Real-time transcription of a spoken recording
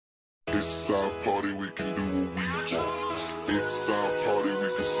our party, we can do what we want. It's our party, we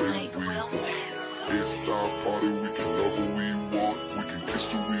can say what we want. It's our party, we can love what we want. We can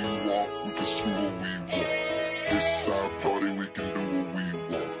kiss who we want, we can screw what we want. It's our party, we can do what we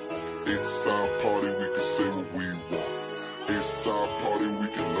want. It's our party, we can say what we want. It's our party, we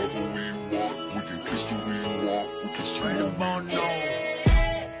can love what we want. We can kiss who we want, we can screw what we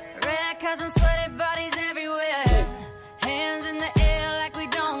want. Red cousins, sweaty bodies everywhere. Hands in the air like we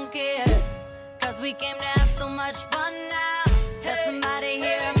don't care. Cause we came to have so much fun now. Have somebody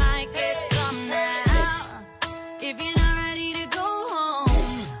here might get some now. If you're not ready to go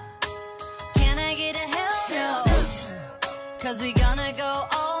home, can I get a hell no? Cause we gonna go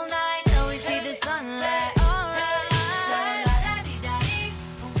all night till we see the sunlight. Alright. So la-da-dee-da-dee,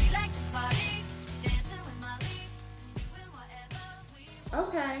 we like to party. Dancing with Molly, doing whatever we want.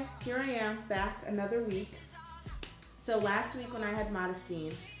 Okay, here I am, back another week. So last week when I had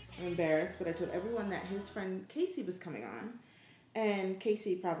Modestine, I'm embarrassed, but I told everyone that his friend Casey was coming on. And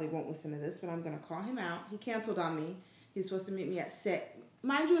Casey probably won't listen to this, but I'm going to call him out. He canceled on me. He was supposed to meet me at 6.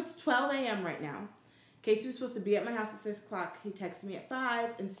 Mind you, it's 12 a.m. right now. Casey was supposed to be at my house at 6 o'clock. He texted me at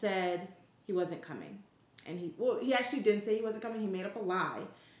 5 and said he wasn't coming. And he actually didn't say he wasn't coming. He made up a lie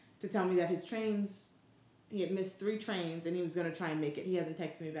to tell me that his trains, he had missed 3 trains and he was going to try and make it. He hasn't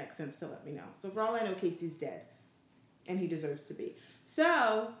texted me back since to let me know. So for all I know, Casey's dead. And he deserves to be.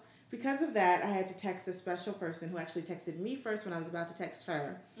 So, because of that, I had to text a special person who actually texted me first when I was about to text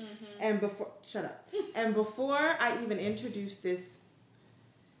her. Mm-hmm. And before I even introduced this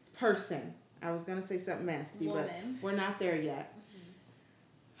person, I was going to say something nasty, but we're not there yet.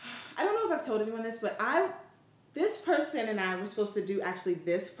 Mm-hmm. I don't know if I've told anyone this, but this person and I were supposed to do actually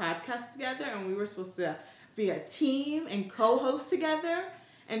this podcast together, and we were supposed to be a team and co-host together,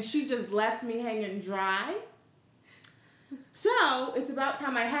 and she just left me hanging dry. So, it's about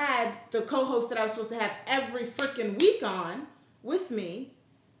time I had the co-host that I was supposed to have every freaking week on with me.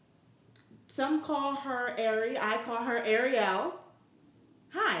 Some call her Ari. I call her Ariel.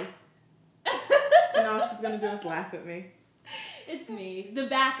 Hi. And all she's going to do is laugh at me. It's me, the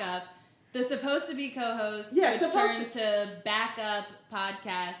backup, the supposed to be co-host, Yeah, which turned to backup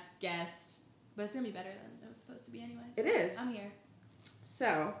podcast guest. But it's going to be better than it was supposed to be anyways. It is. I'm here.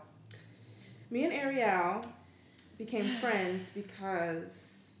 So, me and Ariel became friends because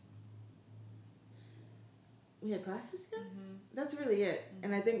we had classes together. Mm-hmm. That's really it. Mm-hmm.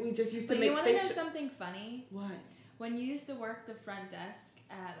 And I think we just used to make you want to know something funny? What? When you used to work the front desk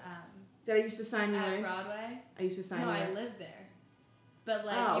at Did I used to sign you at in? Broadway? I used to sign you in. No, I lived there. But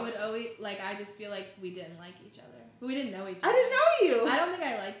you would always I just feel like we didn't like each other. We didn't know each other. I didn't know you. I don't think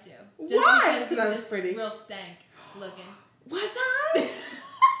I liked you. Just Why? Because I you was just pretty. Real stank looking. Was I?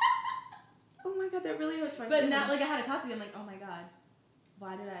 Oh my god, that really hurts my feelings. But not I had a costume. I'm like, oh my god,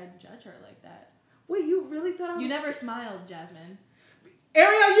 why did I judge her like that? Wait, you really thought I was... You never smiled, Jasmine.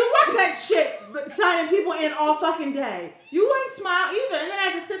 Ariel, you worked that shit signing people in all fucking day. You wouldn't smile either. And then I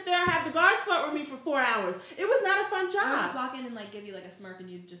had to sit there and have the guards flirt with me for 4 hours. It was not a fun job. I would just walk in and give you a smirk and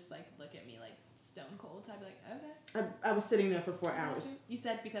you'd just look at me stone cold. So I'd be like, okay. I was sitting there for 4 hours. You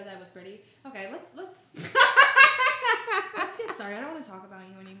said because I was pretty. Okay, let's let's get started. I don't want to talk about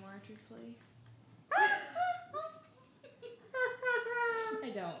you anymore, truthfully. I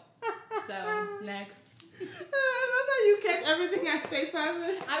don't. So, next. I love how you catch everything I say 5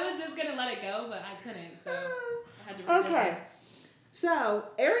 minutes. I was just going to let it go, but I couldn't, so I had to Okay. So,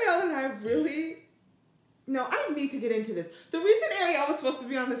 Ariel and I really... No, I need to get into this. The reason Ariel was supposed to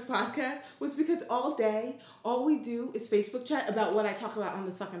be on this podcast was because all day, all we do is Facebook chat about what I talk about on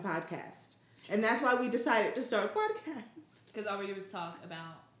this fucking podcast. And that's why we decided to start a podcast. Because all we do is talk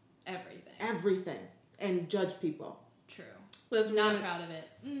about everything. Everything. And judge people. True. I'm not proud of it.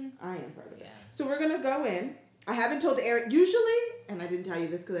 I am proud of it. Yeah. So we're going to go in. I haven't told Eric, usually, and I didn't tell you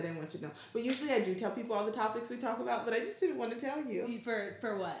this because I didn't want you to know, but usually I do tell people all the topics we talk about, but I just didn't want to tell you.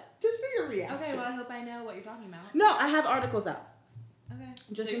 For what? Just for your reaction. Okay, well, I hope I know what you're talking about. No, I have articles up. Okay.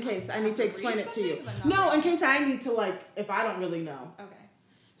 Just so in case. I need to explain it to you. No, in case I need to, if I don't really know. Okay.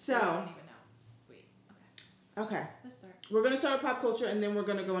 So. I don't even know. Sweet. Okay. Okay. Let's start. We're going to start with pop culture, and then we're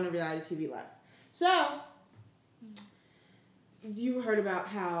going to go into reality TV lives. So, you heard about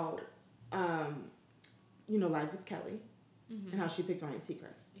how, Live with Kelly, and how she picked Ryan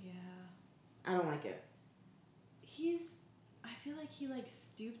Seacrest. Yeah. I don't like it. I feel like he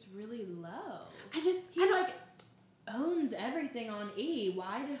stooped really low. He owns everything on E.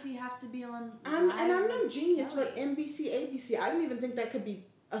 Why does he have to be on? I'm no genius, but NBC, ABC. I didn't even think that could be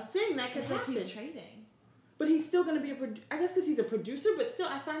a thing that could happen. He's trading. But he's still going to be I guess because he's a producer, but still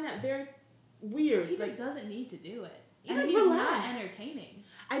I find that very weird. He just doesn't need to do it. And he's not entertaining.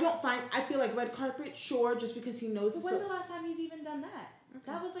 I feel like red carpet, sure, just because he knows. But when's the last time he's even done that? Okay.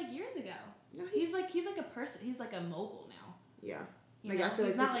 That was like years ago. No, He's like a person. He's like a mogul now. Yeah. You Like, know? I feel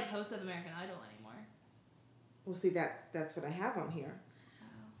he's like not like host of American Idol anymore. Well, see, that's what I have on here. Wow.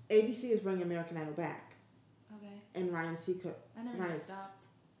 ABC is bringing American Idol back, Okay. and Ryan Seacrest. I never Ryan knew it stopped.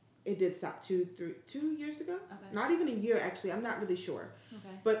 It did stop 2 years ago. Okay. Not even a year, actually. I'm not really sure,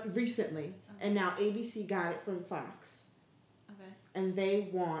 Okay. but recently. Okay. And now ABC got it from Fox, Okay. and they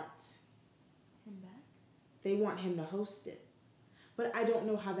want Him back? him to host it. But I don't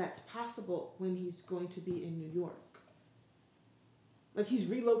know how that's possible when he's going to be in New York. Like, he's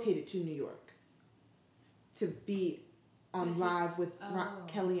relocated to New York to be on But live with Oh.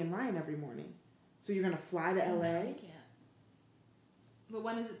 Kelly and Ryan every morning. So you're going to fly to LA? He can't. But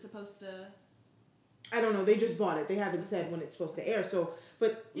when is it supposed to? I don't know. They just bought it. They haven't said when it's supposed to air. So,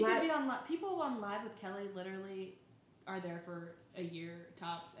 but You could be on people on Live with Kelly literally are there for a year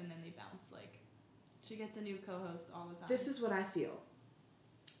tops, and then they bounce. Like, she gets a new co-host all the time. this is what I feel.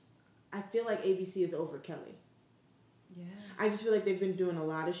 I feel like ABC is over Kelly. Yeah. I just feel like they've been doing a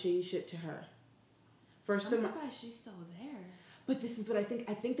lot of shady shit to her. I'm First of all, surprised she's still there. but this is what I think.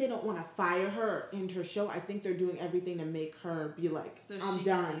 I think they don't want to fire her and her show. I think they're doing everything to make her be like, So I'm she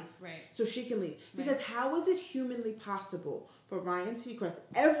done. Can leave. Right. So she can leave. Right. Because how is it humanly possible for Ryan Seacrest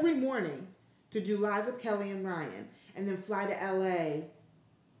every morning to do Live with Kelly and Ryan and then fly to LA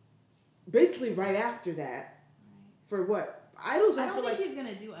basically right after that Right. for what? Idols I are don't for think like... he's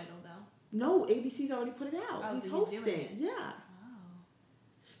gonna do Idol though. No, ABC's already put it out. Oh, he's so he's hosting. doing it. Yeah. Oh.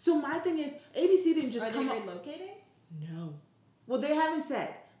 So my thing is, ABC didn't just Are they come up... relocating? No. Well, they haven't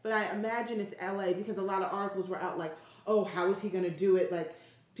said, but I imagine it's LA because a lot of articles were out like, oh, how is he going to do it? Like,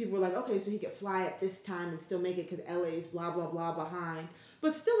 people were like, okay, so he could fly at this time and still make it because LA is blah, blah, blah behind.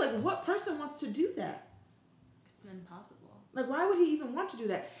 But still, like, what person wants to do that? It's impossible. Like, why would he even want to do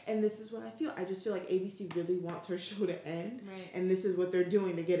that? And this is what I feel. I just feel like ABC really wants her show to end. Right. And this is what they're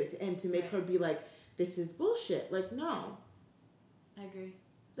doing to get it to end, to make Right. her be like, this is bullshit. Like, no, I agree.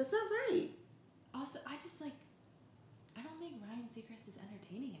 that's not right. Also, I don't think Ryan Seacrest is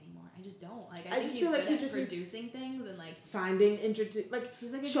entertaining anymore. I just don't. Like, I I think just he's feel like good he at just needs- producing things and like Finding interesting, like,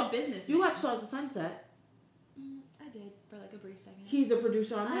 he's like a Shaw- good businessman. you watch Stars of Sunset. I did for like a brief second. He's a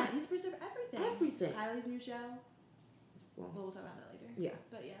producer on that. He's produced everything. Everything. Kylie's new show. Well, Well, we'll talk about that later. yeah.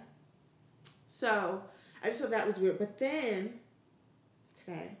 But yeah. So, I just thought that was weird. But then,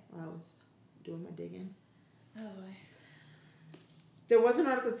 today, while I was doing my digging, Oh boy. there was an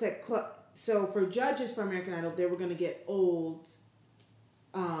article that said, so for judges for American Idol, they were going to get old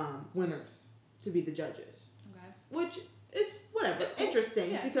winners to be the judges. Okay. Which is, whatever, It's cool.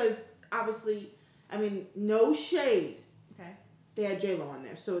 interesting. Yeah. Because, obviously, I mean, no shade. Okay. They had J-Lo on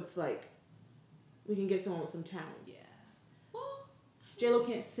there. So, it's like, we can get someone with some talent. Yeah. Well. J-Lo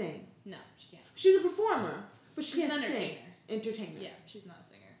can't sing. No, she can't. She's a performer, but she She's can't an sing. entertainer. Entertainer. Yeah, she's not a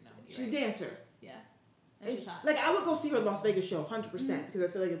singer. No. you're She's a right. dancer. Yeah. And And she's hot. like, I would go see her Las Vegas show 100% because I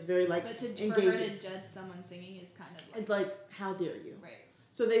feel like it's very, like, But for her engaging. to judge someone singing is kind of like, It's like, how dare you? right.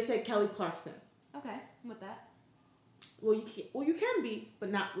 So they said Kelly Clarkson. Okay, I'm with that. Well, you can be, but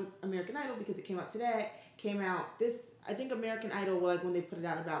not with American Idol because it came out today. Came out this, I think American Idol, like when they put it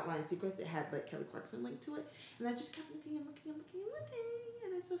out about Ryan Seacrest, it had like Kelly Clarkson linked to it. And I just kept looking and looking and looking and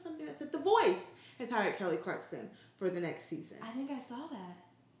looking. And I saw something that said The Voice has hired Kelly Clarkson for the next season. I think I saw that.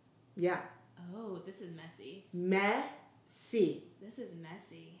 Yeah. Oh, this is messy. Messy. This is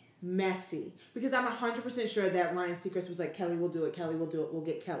messy. Messy. Because I'm 100% sure that Ryan Seacrest was like, Kelly will do it, Kelly will do it, we'll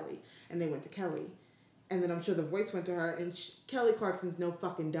get Kelly. And they went to Kelly. And then I'm sure The Voice went to her, and Kelly Clarkson's no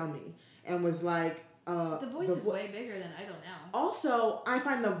fucking dummy. And was like, The Voice is way bigger than Idol now. Also, I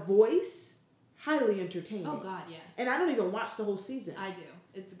find The Voice highly entertaining. Oh God, yeah. And I don't even watch the whole season. I do.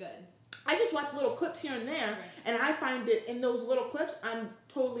 It's good. I just watch little clips here and there, Right. and I find it, in those little clips, I'm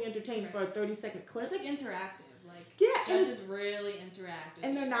totally entertained Right. for a 30-second clip. It's like interactive. Like Yeah, and judges really interact. With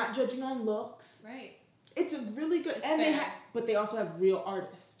And they're each not other. judging on looks. Right. It's a really good, It's and fair. but they also have real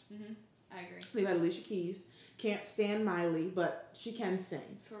artists. Mhm. I agree. They've got Alicia Keys. Can't stand Miley, but she can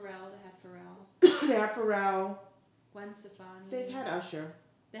sing. Pharrell. They have Pharrell. They have Pharrell. Gwen Stefani. They've had Usher.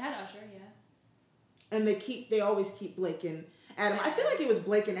 They had Usher. Yeah. And they always keep Blake and Adam. I feel like it was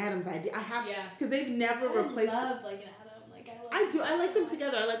Blake and Adam's idea. Yeah. Because they've never replaced. I love like Adam. Like I love. I do. I like them so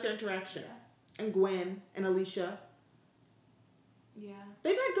together. I much. like their interaction. Yeah. And Gwen and Alicia. Yeah.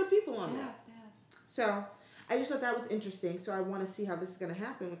 They've had good people on Yeah. there. Yeah. So I just thought that was interesting. So I want to see how this is going to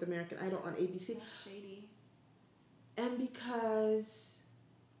happen with American Idol on ABC. That's shady. And because.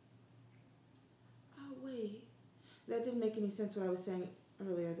 Oh, wait. That didn't make any sense what I was saying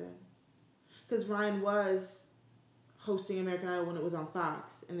earlier then. Because Ryan was hosting American Idol when it was on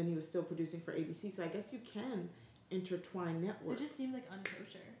Fox. and then he was still producing for ABC. So I guess you can intertwine It networks. just seems like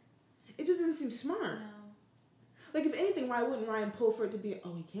unkosher. It just doesn't seem smart. No. Like, if anything, why wouldn't Ryan pull for it to be...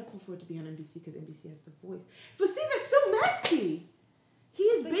 Oh, he can't pull for it to be on NBC because NBC has The Voice. But see, that's so messy. He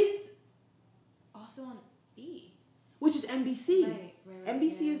is But based... he's also on E. Which is NBC. Right.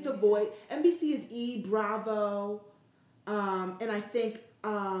 NBC is The Voice. NBC is E, Bravo, and I think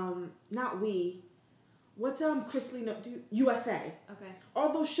not We. What's Chris Leno do? USA. Okay.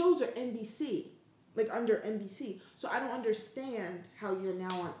 All those shows are NBC, like under NBC. So I don't understand how you're now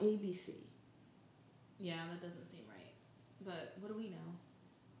on ABC. Yeah, that doesn't seem right. But what do we know?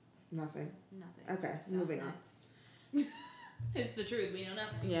 Nothing. Nothing. Okay, moving on. on. It's the truth. We know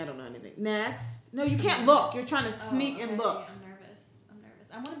nothing. Yeah, I don't know anything. Next. No, you can't look. You're trying to sneak and look. I'm nervous.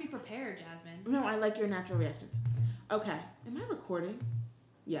 I want to be prepared, Jasmine. No, I like your natural reactions. Okay. Am I recording?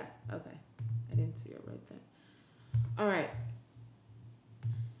 Yeah. Okay. I didn't see it right there. All right.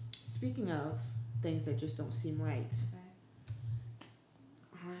 Speaking of things that just don't seem right,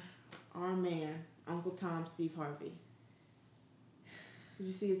 Okay. our man, Uncle Tom, Steve Harvey. Did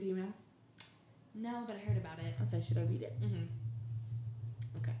you see his email? No, but I heard about it. Okay, should I read it? Mm-hmm.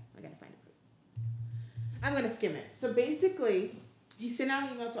 Okay, I gotta find it first. I'm gonna skim it. So basically, he sent out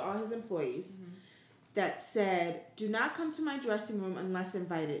an email to all his employees that said, "Do not come to my dressing room unless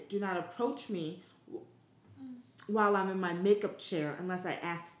invited. Do not approach me while I'm in my makeup chair unless I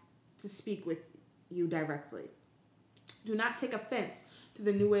ask to speak with you directly. Do not take offense to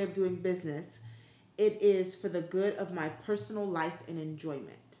the new way of doing business. It is for the good of my personal life and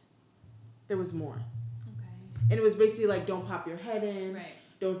enjoyment." There was more. Okay. And it was basically like, don't pop your head in. Right.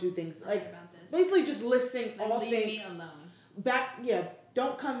 Don't do things I heard like, about this. basically just listing Like, all leave things. me alone.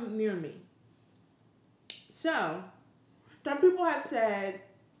 Don't come near me. So, some people have said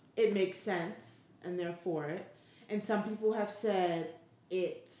it makes sense and they're for it. And some people have said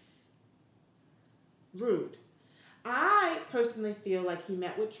it's rude. I personally feel like he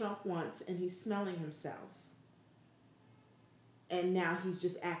met with Trump once and he's smelling himself. And now he's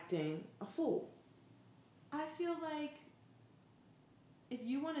just acting a fool. I feel like if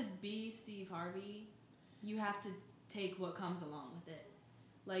you want to be Steve Harvey, you have to take what comes along with it.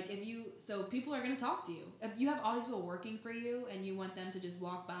 Like, so people are going to talk to you. If you have all these people working for you and you want them to just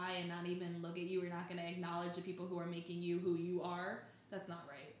walk by and not even look at you, or not going to acknowledge the people who are making you who you are, that's not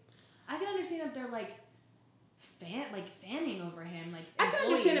right. I can understand if they're fanning over him, like, I can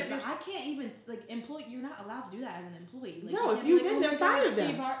understand if but you're... I can't even, you're not allowed to do that as an employee. Like, No, you if you can't be then fire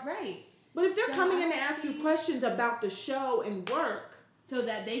them. Right. But if they're So coming in I to ask you see- questions about the show and work... So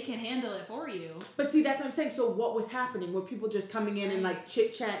that they can handle it for you. But see, that's what I'm saying. So what was happening? Were people just coming in and Right. like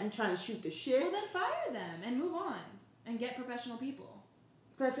chit-chatting, trying to shoot the shit? Well, then fire them and move on and get professional people.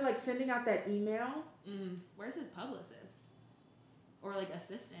 Because I feel like sending out that email... Where's his publicist? Or like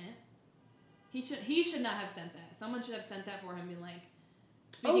assistant? He should not have sent that. Someone should have sent that for him, being like,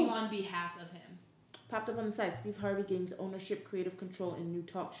 speaking on behalf of him. Popped up on the side. Steve Harvey gains ownership, creative control, and new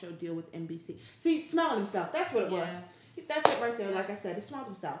talk show deal with NBC. See, smelling himself. That's what it was. That's it right there. Yeah. Like I said, he smelled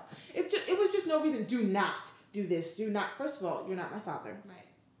himself. It was just no reason. Do not do this. Do not. First of all, you're not my father. Right.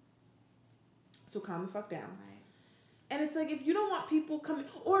 So calm the fuck down. Right. And it's like, if you don't want people coming,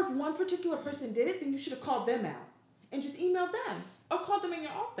 or if one particular person did it, then you should have called them out and just emailed them or called them in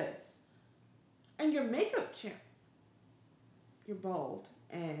your office. And your makeup chair. You're bald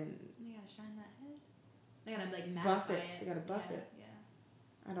and They gotta shine that head. They gotta like buff mattify it. it. They gotta buff Yeah, it.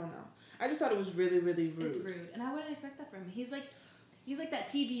 Yeah. I don't know. I just thought it was really, really rude. It's rude, and I wouldn't expect that from him. He's like that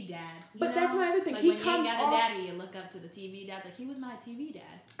TV dad. But that's my other thing. Like He when you ain't comes got off- a daddy, you look up to the TV dad. Like, he was my TV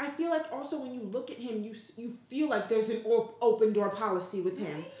dad. I feel like also when you look at him, you feel like there's an open door policy with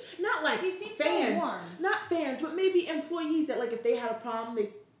him. Right. Not like He seems fans, so warm. not fans, but maybe employees that like if they had a problem,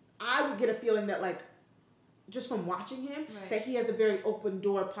 I would get a feeling that like just from watching him Right. that he has a very open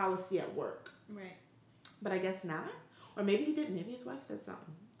door policy at work. Right. But I guess not. Or maybe he didn't. Maybe his wife said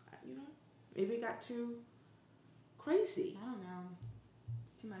something. You know, maybe it got too crazy. I don't know.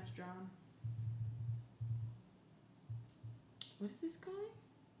 It's too much drama. What is this guy?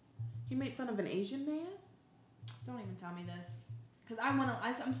 He made fun of an Asian man? Don't even tell me this, because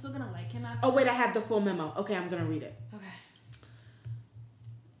I'm still gonna like him after. Oh, wait, I have the full memo. Okay, I'm going to read it. Okay.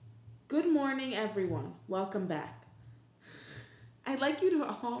 Good morning, everyone. Welcome back. I'd like you to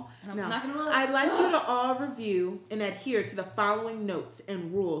all... I'm not gonna look. I'd like you to all review and adhere to the following notes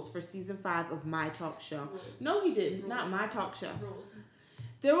and rules for Season 5 of My Talk Show. Rules. No, he didn't. Rules. Not My Talk Show. Rules.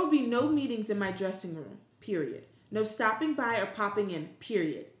 There will be no meetings in my dressing room, period. No stopping by or popping in,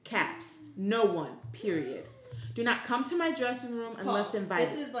 period. Caps. No one, period. Do not come to my dressing room unless Pause. invited.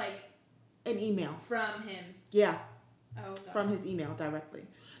 This is like An email. from him. Yeah, Oh, God. from his email directly.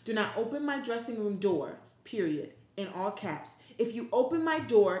 Do not open my dressing room door, period, in all caps. If you open my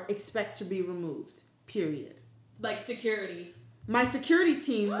door, expect to be removed, period. Like security. My security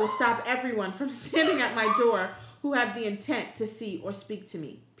team will stop everyone from standing at my door who have the intent to see or speak to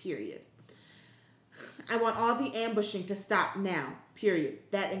me, period. I want all the ambushing to stop now, period.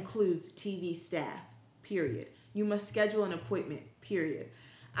 That includes TV staff, period. You must schedule an appointment, period.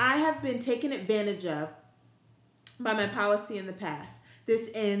 I have been taken advantage of by my policy in the past. This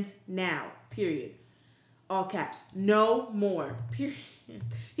ends now, period. All caps. No more, period.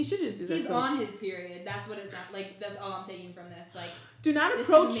 He should just do that. He's on his period. That's what it's like. That's all I'm taking from this. Like, do not this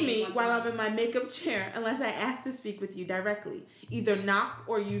approach is me once while a I'm month. in my makeup chair unless I ask to speak with you directly. Either knock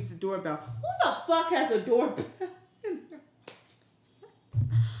or use the doorbell. Who the fuck has a doorbell?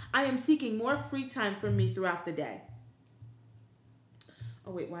 I am seeking more free time for me throughout the day.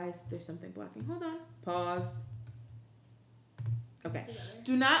 Oh wait, why is there something blocking? Hold on. Pause. Okay. Together.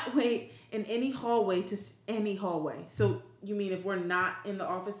 Do not wait in any hallway any hallway. So you mean if we're not in the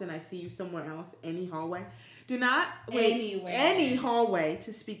office and I see you somewhere else, any hallway? Do not wait Anywhere. any hallway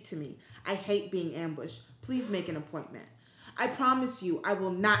to speak to me. I hate being ambushed. Please make an appointment. I promise you I will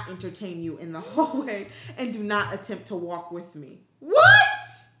not entertain you in the hallway and do not attempt to walk with me. What?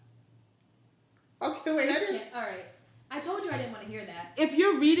 Okay, wait. All right. I told you I didn't want to hear that. If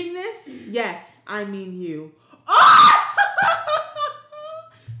you're reading this, yes, I mean you. Oh!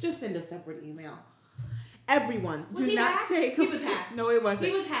 Just send a separate email. Everyone, Was do he not hacked? take. He was hacked. No, it wasn't.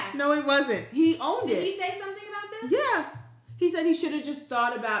 He was hacked. No, it wasn't. He owned Did it. he say something about this? Yeah. He said he should have just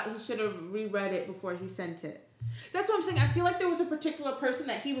thought about. He should have reread it before he sent it. That's what I'm saying. I feel like there was a particular person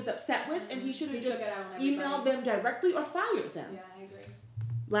that he was upset with, and he should have He just took it out on emailed everybody. them directly or fired them. Yeah, I agree.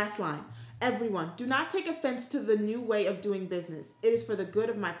 Last line. Everyone, do not take offense to the new way of doing business. It is for the good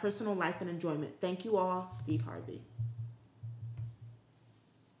of my personal life and enjoyment. Thank you all, Steve Harvey.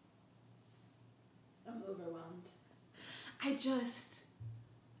 I'm overwhelmed.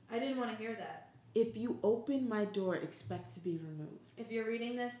 I didn't want to hear that. if you open my door, expect to be removed. If you're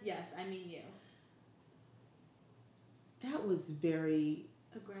reading this, yes, I mean you. That was very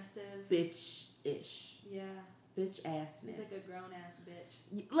Aggressive. bitch-ish. Yeah. Bitch-assness. He's like a grown-ass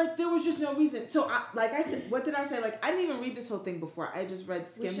bitch. Like, there was just no reason. So, like I said, what did I say? Like, I didn't even read this whole thing before. I just We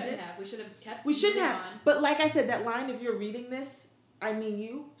skimmed shouldn't it. have. We should have kept We shouldn't moving have. on. But like I said, that line, if you're reading this, I mean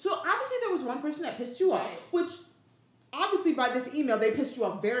you. So, obviously there was one person that pissed you off. Right. Which, obviously by this email, they pissed you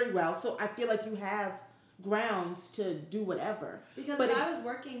off very well. So, I feel like you have grounds to do whatever. Because But if it- I was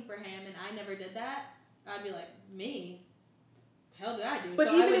working for him and I never did that, I'd be like, me? The hell did I do? But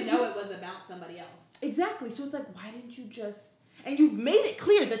So I even would if know you- it was about somebody else. Exactly. So, it's like, why didn't you just... And you've made it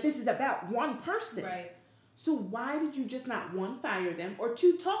clear that this is about one person. Right. So why did you just not, one, fire them, or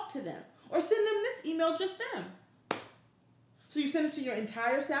two, talk to them? Or send them this email, just them? So you send it to your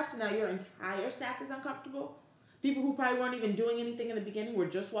entire staff, so now your entire staff is uncomfortable? People who probably weren't even doing anything in the beginning were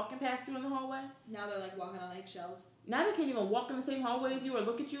just walking past you in the hallway? Now they're like walking on eggshells. Now they can't even walk in the same hallway as you, or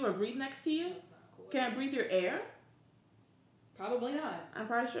look at you, or breathe next to you? That's not cool. Can I breathe your air? Probably not. I'm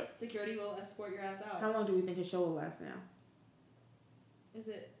probably sure. Security will escort your ass out. How long do we think his show will last now? Is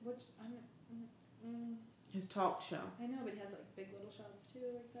it? Which? His talk show. I know, but he has like Big Little Shots too,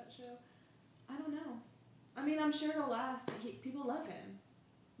 like that show. I don't know. I mean, I'm sure it'll last. People love him.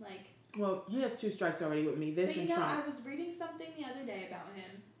 Like. Well, he has 2 strikes already with me. This But you and know, Trump. I was reading something the other day about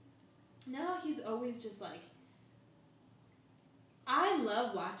him. Now he's always just like. I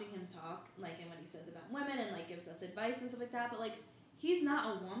love watching him talk, like, and what he says about women and like gives us advice and stuff like that. But like, he's not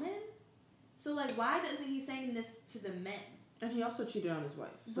a woman, so like, why isn't he saying this to the men? And he also cheated on his wife,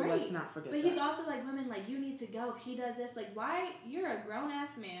 so Right. let's not forget But that. he's also like, women, like, you need to go if he does this. Like, why? You're a grown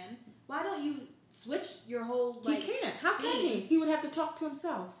ass man. Why don't you switch your whole like? He can't. How can scene? he? He would have to talk to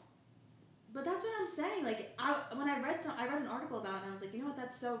himself. But that's what I'm saying. Like, when I read an article about it, and I was like, you know what?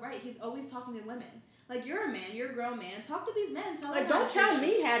 That's so right. He's always talking to women. Like, you're a man. You're a grown man. Talk to these men. Tell Like, them how don't to tell treat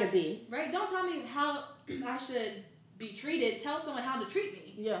me us. how to be. Right? Don't tell me how I should be treated. Tell someone how to treat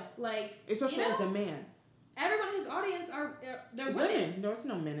me. Yeah. Like, Especially you know, as a man. everyone in his audience they're women. There's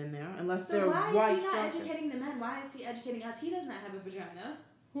no men in there unless So they're why white. is he not structured. educating the men? Why is he educating us? He does not have a vagina.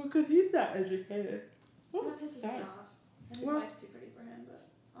 Well, because he's not educated. Oh, That pisses sorry. me off. And his Well- wife's too pretty for him, but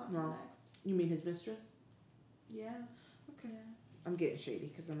on to Well. the next. You mean his mistress? Yeah. Okay. Yeah. I'm getting shady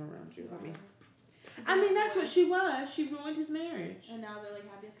because I'm around you. Let me. Whatever. I mean, that's what she was. She ruined his marriage. And now they're like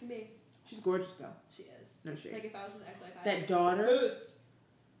happy as can be. She's gorgeous though. She is. No shade. Like if I was an ex-wife, I'd That be daughter, pissed.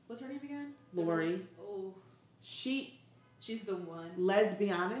 What's her name again? Lori. Oh, She, she's the one. let's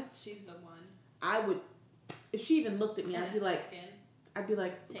be honest, She's the one. I would, if she even looked at me, In I'd a be like, second. I'd be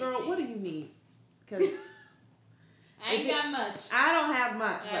like, Take girl, me. what do you need? Because I ain't got much. I don't have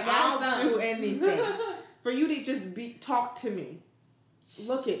much, I but got I'll some. do anything. For you to just talk to me.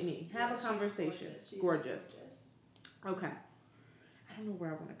 Look at me. Have Yeah, a she's conversation. gorgeous. She's Gorgeous. gorgeous. Okay. I don't know where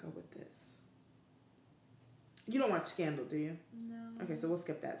I want to go with this. You don't watch Scandal, do you? No. Okay, so we'll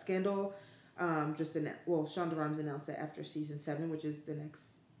skip that. Scandal, Shonda Rhimes announced that after season 7, which is the next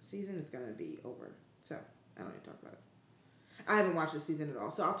season, it's going to be over. So, I don't need to talk about it. I haven't watched the season at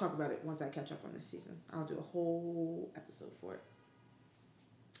all, so I'll talk about it once I catch up on this season. I'll do a whole episode for it.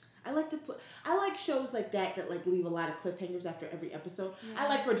 I like shows like that like leave a lot of cliffhangers after every episode. Yeah. I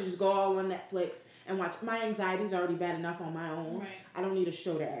like for it to just go all on Netflix and watch. My anxiety's already bad enough on my own. Right. I don't need a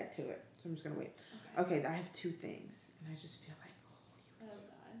show to add to it. So I'm just going to wait. Okay, I have 2 things. And I just feel like, Oh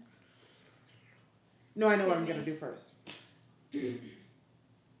God. no, I know what I'm going to do first.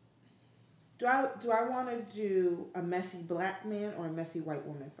 Do I want to do a messy black man or a messy white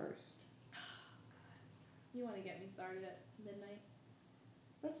woman first? You want to get me started at midnight?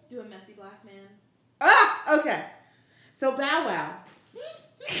 Let's do a messy black man. Ah! Okay. So Bow Wow.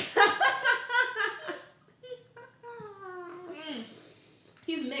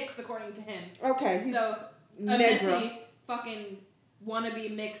 He's mixed according to him. Okay. He's So a Negro. messy fucking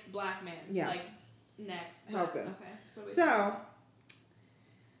wannabe mixed black man. Yeah. Like next. Help him. Okay. What do we So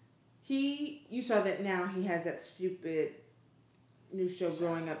you saw that now he has that stupid new show,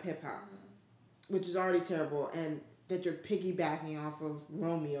 Growing Up Hip Hop, which is already terrible, and that you're piggybacking off of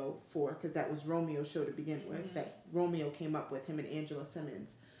Romeo for, because that was Romeo's show to begin with, that Romeo came up with, him and Angela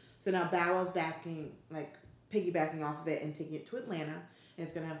Simmons. So now Bow Wow's piggybacking off of it and taking it to Atlanta, and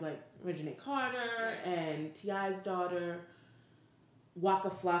it's going to have, like, Regina Carter and T.I.'s daughter, Waka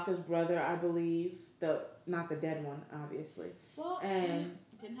Flocka's brother, I believe, not the dead one, obviously. Well, And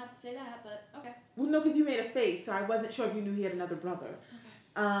didn't have to say that, but okay. well, no, because you made a face, so I wasn't sure if you knew he had another brother.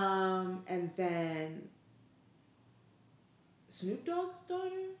 Okay. And then Snoop Dogg's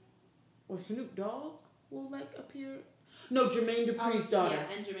daughter, or Snoop Dogg will appear. No, Jermaine Dupri's daughter.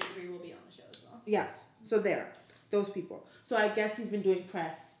 Yeah, and Jermaine Dupri will be on the show as well. Yes. So there, those people. So I guess he's been doing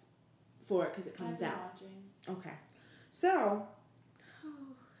press for it because it comes I've been out. watching. Okay. So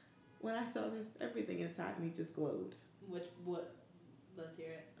when I saw this, everything inside me just glowed. What? Let's hear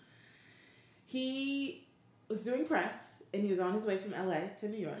it. He was doing press, and he was on his way from LA to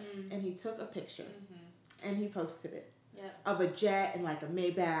New York, and he took a picture, and he posted it of a jet and like a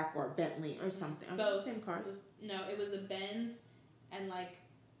Maybach or a Bentley or something. Both. Same cars. It was a Benz and like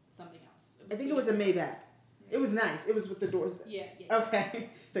something else. I think it was a Maybach. It was nice. It was with the doors. Yeah. Okay.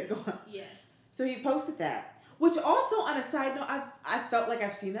 That go up. Yeah. So he posted that, which also on a side note, I felt like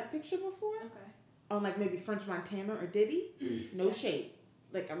I've seen that picture before. Okay. On like maybe French Montana or Diddy. No shade.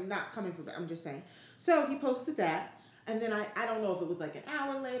 Like I'm not coming for that. I'm just saying. So he posted that, and then I don't know if it was like an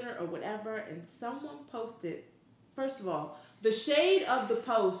hour later or whatever, and someone posted. First of all, the shade of the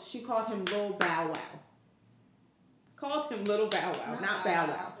post, she called him Lil Bow Wow. Called him Little Bow Wow, not Bow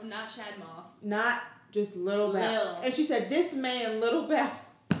Wow. Not Shad Moss. Not just Little Bow. Lil. And she said, this man, Little Bow,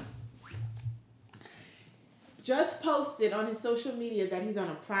 just posted on his social media that he's on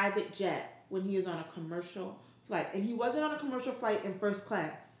a private jet when he is on a commercial flight. And he wasn't on a commercial flight in first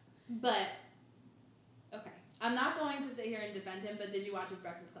class. But, okay. I'm not going to sit here and defend him, but did you watch his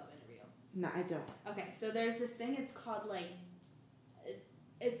Breakfast Club interview? No, I don't. Okay, so there's this thing, it's called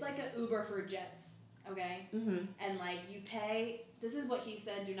it's like an Uber for jets, okay? Mm-hmm. And you pay, this is what he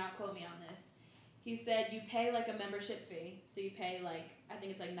said, do not quote me on this. He said you pay like a membership fee, so you pay I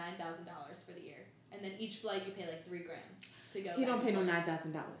think it's like $9,000 for the year. And then each flight you pay like $3,000 to go. He don't pay no forth.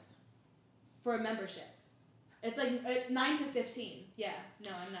 $9,000. For a membership. It's like 9 to 15. Yeah, no,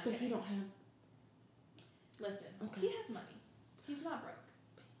 I'm not But kidding. he don't have. Listen, Okay. he has money. He's not broke.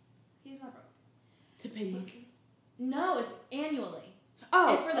 He's not broke. To pay monthly. No, it's annually.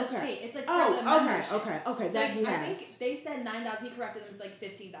 Oh, It's for the okay. fee. It's like for Oh, the membership. okay. So That he I has. think they said 9,000. He corrected them. It's like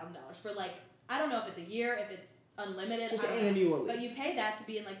 $15,000 for I don't know if it's a year, if it's unlimited. Just I don't know. annually. But you pay that to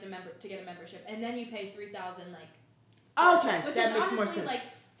be in to get a membership, and then you pay $3,000 Okay, which that is makes more honestly, sense.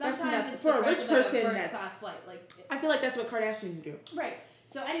 sometimes enough. it's For the a price rich of person, a first that's- class flight. I feel like that's what Kardashians do. Right.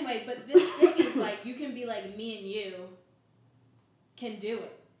 So anyway, but this thing is you can be me and you can do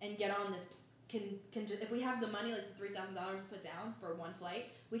it and get on this. Can just, if we have the money the $3,000 put down for one flight,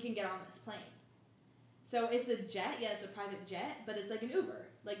 we can get on this plane. So it's a jet, yeah, it's a private jet, but it's like an Uber,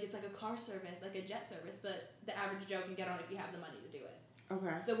 it's like a car service, like a jet service, but the average Joe can get on if you have the money to do it.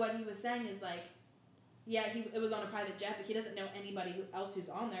 Okay. So what he was saying is yeah, it was on a private jet, but he doesn't know anybody else who's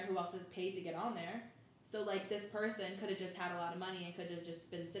on there, who else is paid to get on there. So this person could have just had a lot of money and could have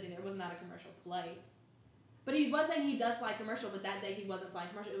just been sitting there. It was not a commercial flight. But he was saying he does fly commercial, but that day he wasn't flying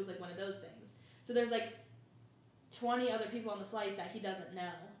commercial. It was one of those things. So there's 20 other people on the flight that he doesn't know.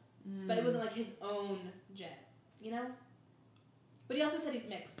 But it wasn't like his own jet, you know? But he also said he's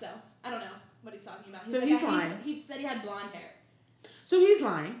mixed, so I don't know what he's talking about. So he's lying. He said he had blonde hair. So he's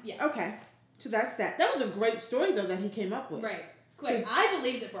lying. Yeah. Okay. So that's that. That was a great story though that he came up with. Right. Quick. I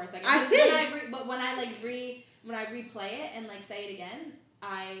believed it for a second. I see. But when I replay it and like say it again,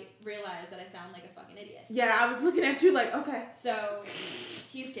 I realized that I sound like a fucking idiot. Yeah, I was looking at you like, okay. So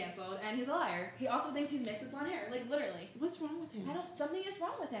he's canceled and he's a liar. He also thinks he's mixed with blonde hair. Like literally. What's wrong with him? Something is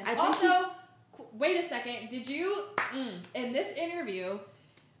wrong with him. I think Also, wait a second. Did you in this interview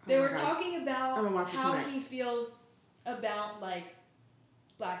they were talking I'm about gonna watch it how tonight. he feels about like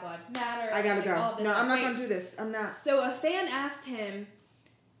Black Lives Matter. I gotta like, all go. this No, stuff. I'm not Wait. gonna do this. I'm not. So a fan asked him,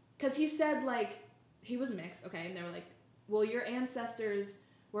 because he said, like, he was mixed, okay? And they were like, well, your ancestors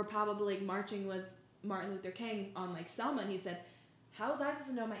were probably like, marching with Martin Luther King on, like, Selma. And he said, how was I supposed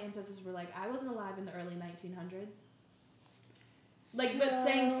to know my ancestors were like, I wasn't alive in the early 1900s? Like, but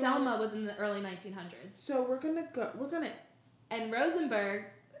saying Selma was in the early 1900s. So we're gonna go. And Rosenberg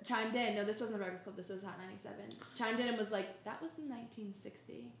chimed in. No, this wasn't the Breakfast Club. This is Hot 97. Chimed in and was like, that was in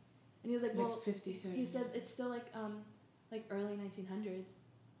 1960. And he was like, well, 57. he said it's still like early 1900s.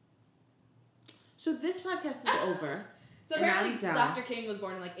 So this podcast is over. So And apparently I'm done. Dr. King was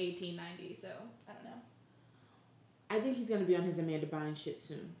born in like 1890, so I don't know. I think he's gonna be on his Amanda Bynes shit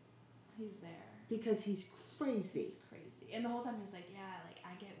soon He's there. because he's crazy. He's crazy. And the whole time he's like, yeah, like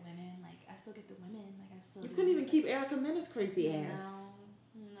I get women, like I still get the women, like I still You do couldn't even this, keep Erica Mena's crazy like, ass.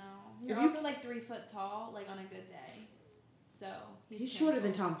 No. If You're you- also like 3 foot tall, like on a good day. So He's shorter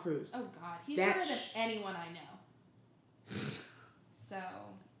than canceled. Tom Cruise. Oh god. He's That shorter than sh- anyone I know. So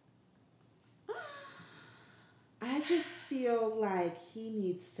I just feel like he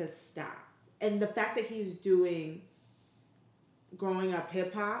needs to stop. And the fact that he's doing growing up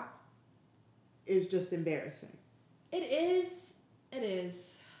hip hop is just embarrassing. it is.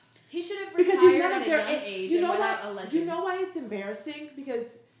 He should have Because he's retired none at of a their young age you and know went why? out a legend. You know why it's embarrassing? Because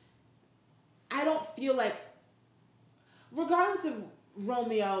I don't feel like, regardless of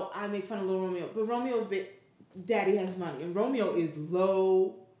Romeo, I make fun of Lil Romeo, but Romeo's bit, daddy has money, and Romeo is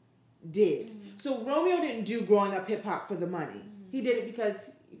low did. So Romeo didn't do growing up hip hop for the money. He did it because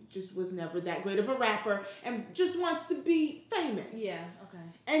he just was never that great of a rapper and just wants to be famous. Yeah, okay.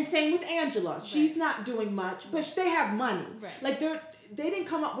 And same with Angela. She's not doing much, but they have money. Right. Like they didn't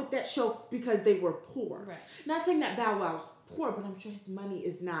come up with that show because they were poor. Right. Not saying that Bow Wow's poor, but I'm sure his money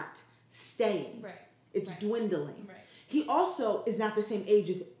is not staying. Right. It's Right. dwindling. Right. He also is not the same age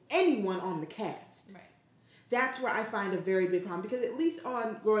as anyone on the cast. Right. That's where I find a very big problem because at least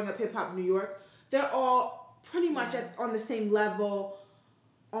on Growing Up Hip Hop New York, they're all pretty much on the same level,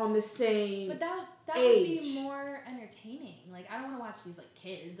 on the same But that would age. be more entertaining. Like I don't want to watch these like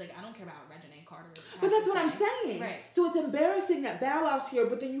kids. Like I don't care about Regina Carter. But has that's to what I'm say. saying. Right. So it's embarrassing that Bow Wow's here,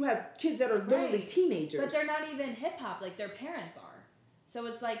 but then you have kids that are literally Right. teenagers. But they're not even hip hop. Like their parents are. So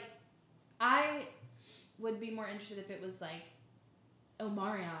it's like, I would be more interested if it was like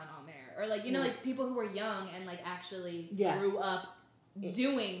Omarion on there, or like like people who were young and like actually grew up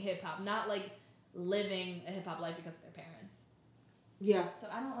doing hip hop, not like living a hip hop life because of their parents. Yeah. So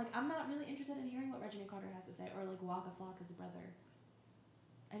I'm not really interested in hearing what Regina Carter has to say, or like Waka Flocka's brother.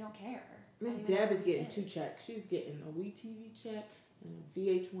 I don't care. Miss I don't even Deb know is who he getting 2 checks. She's getting a WeTV check and a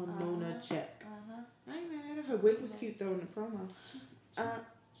VH1 Mona check. I ain't mad at her. Her wig was cute though in the promo.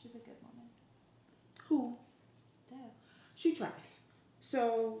 She's a good woman. Who? Deb. She tries.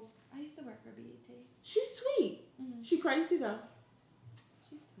 So I used to work for BET. she's sweet. Mm-hmm. She crazy though.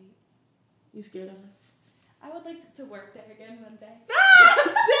 She's sweet. You scared of her? I would like to work there again one day.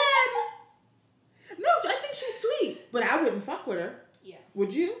 Deb! No, I think she's sweet, but I wouldn't fuck with her. Yeah.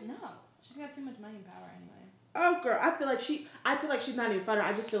 Would you? No, she's got too much money and power anyway. Oh, girl, I feel like she's not even fighter.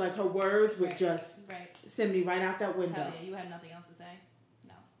 I just feel like her words would just send me right out that window. Hell yeah, you had nothing else to say?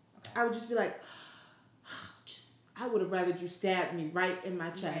 No. Okay. I would just be like, I would have rather you stab me right in my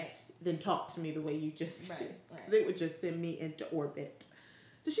chest than talk to me the way you just did. Right. They would just send me into orbit.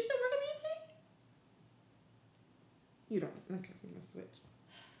 Does she still work at BET? You don't. Okay, I'm gonna switch.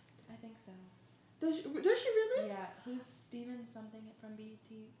 I think so. Does she really? Yeah. Who's Steven something from BET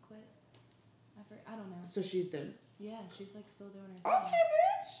quit? I don't know. So she's done. Yeah, she's like still doing her thing. Okay,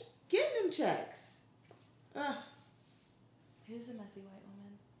 bitch. Getting them checks. Who's a messy white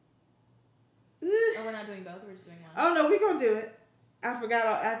woman? Ugh. Or we're not doing both, we're just doing one. Oh no, we gonna do it. I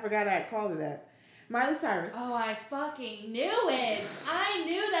forgot I called it that. Miley Cyrus. Oh, I fucking knew it! I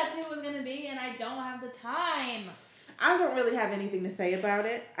knew that's who it was gonna be, and I don't have the time. I don't really have anything to say about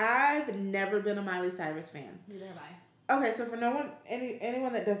it. I've never been a Miley Cyrus fan. Neither have I. Okay, so for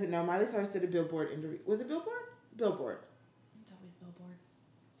anyone that doesn't know, Miley Cyrus did a Billboard interview. Was it Billboard? Billboard. It's always Billboard.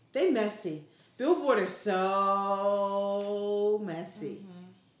 They messy. Billboard is so messy. Mm-hmm.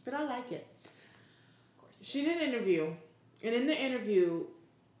 But I like it. Of course. She did an interview. And in the interview,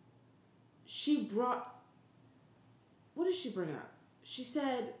 she brought... What did she bring up? She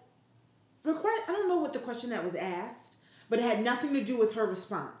said... I don't know what the question that was asked, but it had nothing to do with her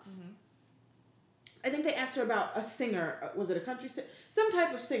response. Mm-hmm. I think they asked her about a singer. Was it a country singer? Some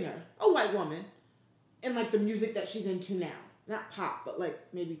type of singer. A white woman. And like the music that she's into now. Not pop, but like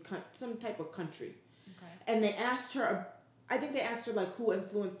maybe some type of country. Okay. And they asked her, I think they asked her like who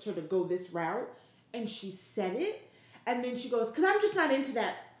influenced her to go this route. And she said it. And then she goes, because I'm just not into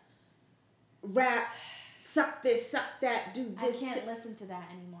that rap, suck this, suck that, do this. I can't listen to that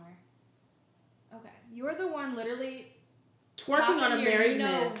anymore. Okay. You're the one literally twerking on a married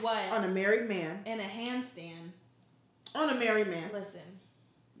man. What? On a married man. In a handstand. On a married man. Listen.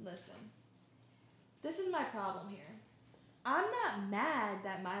 This is my problem here. I'm not mad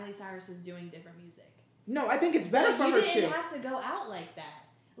that Miley Cyrus is doing different music. No, I think it's better for her too. You didn't have to go out like that.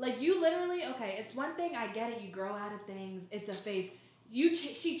 Like you literally, okay, it's one thing, I get it, you grow out of things, it's a phase.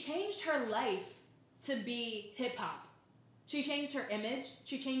 She changed her life to be hip hop. She changed her image.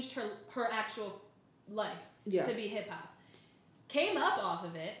 She changed her actual life to be hip hop. Came up off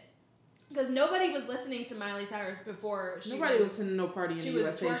of it because nobody was listening to Miley Cyrus before nobody was listening to No Party in the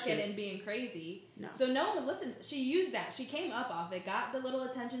USA. She was twerking and being crazy. No. So no one was listening. She used that. She came up off it, got the little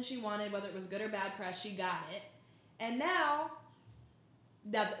attention she wanted, whether it was good or bad press, she got it. And now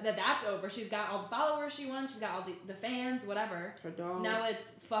that's over. She's got all the followers she wants. She's got all the fans, whatever. Her dog. Now it's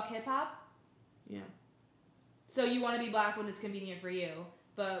fuck hip hop. Yeah. So you want to be black when it's convenient for you,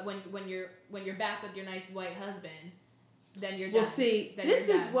 but when you're back with your nice white husband, then you're done. Well, see, this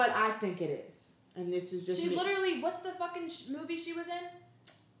is what I think it is, and this is just she's literally, what's the fucking movie she was in?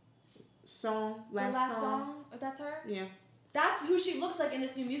 The last song. That's her. Yeah. That's who she looks like in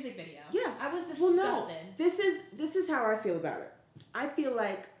this new music video. Yeah. I was disgusted. Well, no, this is how I feel about it. I feel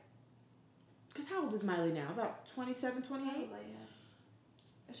like, because how old is Miley now? About 27, 28? Probably,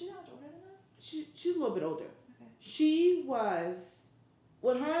 yeah. Is she not older than us? She's a little bit older. Okay. She was,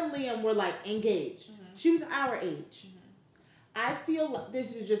 when her and Liam were like engaged, she was our age. I feel like,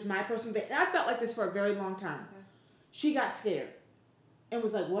 this is just my personal thing, and I felt like this for a very long time. Okay. She got scared and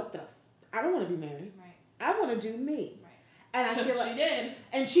was like, what the I don't want to be married. Right. I want to do me. Right. And I feel like she did.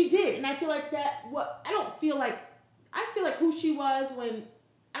 And she did. And I feel like I feel like who she was when,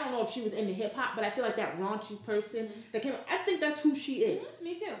 I don't know if she was into hip hop, but I feel like that raunchy person that came, I think that's who she is. Mm-hmm.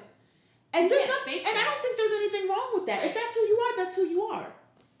 Me too. And I don't think there's anything wrong with that. Right. If that's who you are, that's who you are.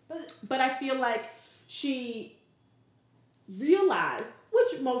 But I feel like she realized,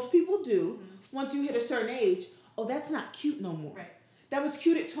 which most people do, once you hit a certain age, oh, that's not cute no more. Right. That was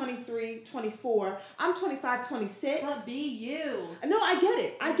cute at 23, 24. I'm 25, 26. But be you. No, I get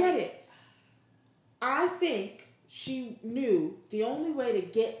it. I think she knew the only way to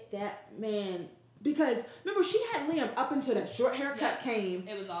get that man, because remember, she had Liam up until that short haircut came.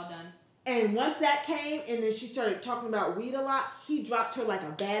 It was all done. And once that came, and then she started talking about weed a lot, he dropped her like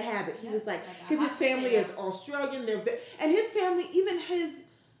a bad habit. He was like, because his family is Australian, and his family, even his,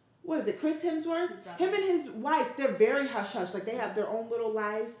 what is it, Chris Hemsworth? Him and his wife, they're very hush-hush. Like, they have their own little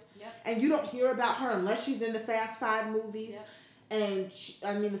life. Yep. And you don't hear about her unless she's in the Fast 5 movies. Yep. And,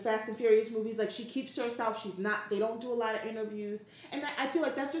 the Fast and Furious movies. Like, she keeps to herself. They don't do a lot of interviews. And I feel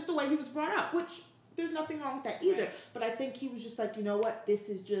like that's just the way he was brought up, which there's nothing wrong with that either. Right. But I think he was just like, you know what, this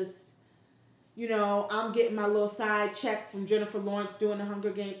is just, I'm getting my little side check from Jennifer Lawrence doing the Hunger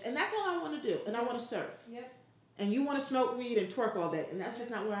Games. And that's all I want to do. And I want to surf. Yep. And you want to smoke weed and twerk all day. And that's just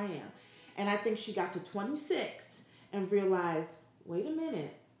not where I am. And I think she got to 26 and realized, wait a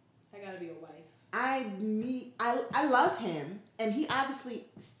minute. I got to be a wife. I love him. And he obviously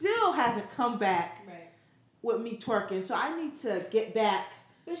still hasn't come back with me twerking. So I need to get back.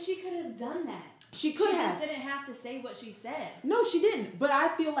 But she could have done that. She could have. She just didn't have to say what she said. No, she didn't. But I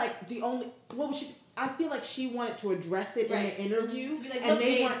feel like I feel like she wanted to address it in the interview. To be like, look,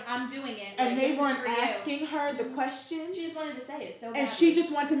 babe, I'm doing it. And they weren't asking her the questions. She just wanted to say it so badly. And she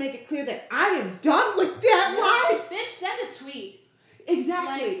just wanted to make it clear that I am done with that life. Bitch, send a tweet.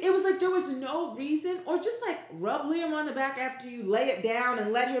 Exactly. It was like there was no reason, or just like rub Liam on the back after you lay it down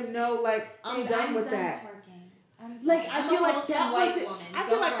and let him know, like, I'm done with that. I feel like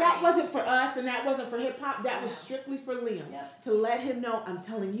that wasn't for us, and that wasn't for hip hop. That was strictly for Liam to let him know, I'm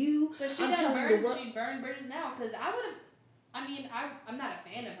telling you. But she burned bridges now, because I would have. I mean, I'm not a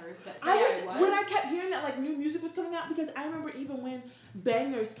fan of hers, but I was. When I kept hearing that like new music was coming out, because I remember even when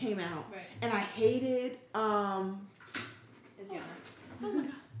Bangers came out, and I hated. It's Yana. Oh my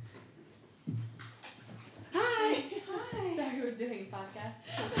god. Hi. Sorry, we're doing a podcast.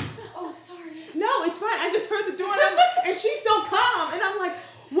 Oh, sorry. No, it's fine. I just heard the door and she's so calm. And I'm like,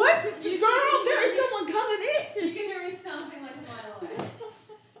 what? Girl, there is someone coming in. You can hear me stomping like a mile away.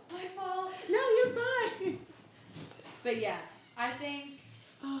 My fault. No, you're fine. But yeah, I think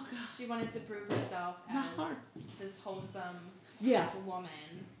Oh, gosh. she wanted to prove herself My as heart. this wholesome Yeah. woman.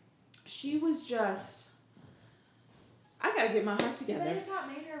 She was just... I gotta get my heart But together. it's not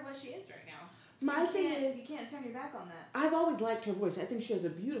made her what she is right now. So My you thing can't- is... you can't turn your back on that. I've always liked her voice. I think she has a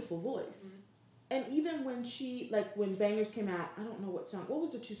beautiful voice. Mm-hmm. And even when she, like, when Bangers came out, I don't know what song. What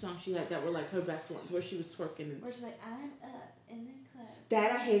was the 2 songs she had that were, like, her best ones, where she was twerking? And Where she's like, I'm up in the club.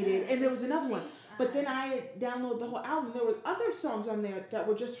 that I hated. And there was another one. Sheets But on. then I downloaded the whole album. There were other songs on there that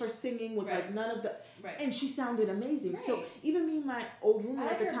were just her singing with, like, Right. none of the... Right. And she sounded amazing. So Right. even me and my old I roommate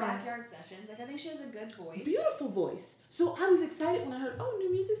like at the her time... backyard sessions. Like, I think she has a good voice. Beautiful voice. So I was excited when I heard, oh, new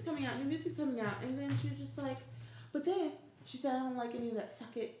music's coming out. And then she was just like... But then she said, I don't like any of that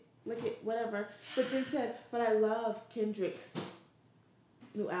suck it, lick it, whatever. But then said, but I love Kendrick's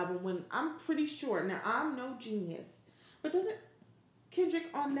new album. When I'm pretty sure, now I'm no genius, but doesn't Kendrick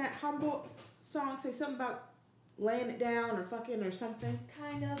on that Humble song say something about laying it down or fucking or something?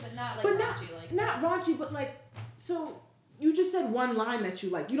 Kind of, but not like But raunchy. Like Not raunchy, but like, so you just said one line that you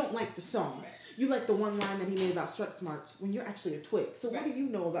like. You don't like the song. Right. You like the one line that he made about stretch marks when you're actually a twig. So what do Right. you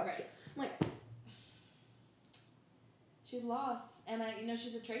know about Right. like? She's lost, and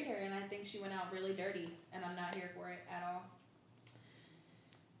she's a traitor, and I think she went out really dirty, and I'm not here for it at all.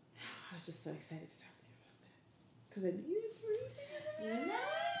 I was just so excited to talk to you about that because I knew you You know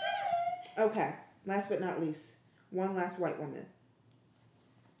I Okay, last but not least, one last white woman. did.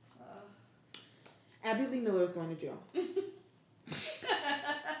 Abby Lee Miller is going to jail.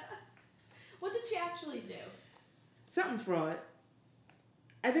 What did she actually do? Something fraud.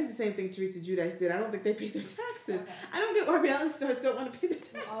 I think the same thing Teresa Giudice did. I don't think they paid their taxes. Okay. I don't get why reality stars don't want to pay their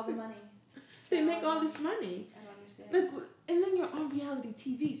taxes. All the money. They make all this money. I don't understand. Like, and then you're on reality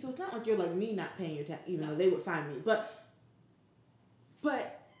TV, so it's not like you're like me not paying your tax, even though they would find me. But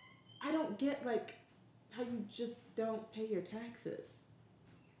I don't get like how you just don't pay your taxes.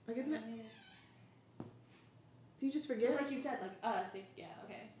 Like, isn't that? Do you just forget? Like you said, like us. Yeah.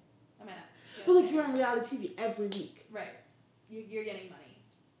 Okay. I mean. Well, like you're on reality TV every week, Right. You're getting money.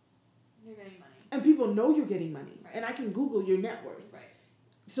 You're getting money. and people know you're getting money, Right. and I can Google your net worth, Right.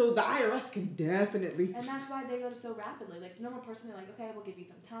 so the IRS can definitely. And that's why they go so rapidly. Like, the normal person, they're like, okay, we'll give you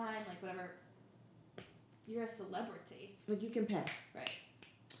some time, like, whatever. You're a celebrity. Like you can pay. Right.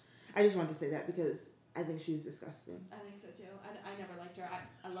 I just wanted to say that because I think she's disgusting. I think so, too. I never liked her.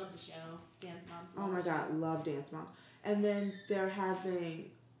 I love the show. Dance Moms. Oh my God, love Dance Mom. And then they're having,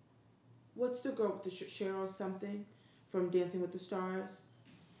 what's the girl with the Cheryl something from Dancing with the Stars?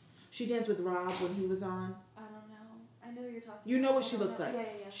 She danced with Rob when he was on. I don't know. I know you're talking You know what I she don't looks know. like.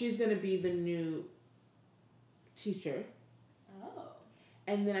 Yeah. She's gonna be the new teacher. Oh.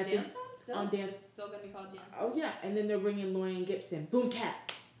 And then I think, Dance Moms? Still? on Dance- It's still going to be called Dance oh Moms? yeah, and then they're bringing Lorian Gibson. Boom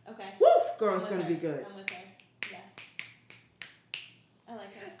Cat. Okay. Woof, girl, I'm it's with gonna be her. good. I'm with her. Yes. I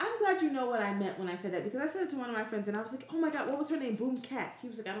like her. I'm glad you know what I meant when I said that because I said it to one of my friends and I was like, oh my God, what was her name? Boom Cat. He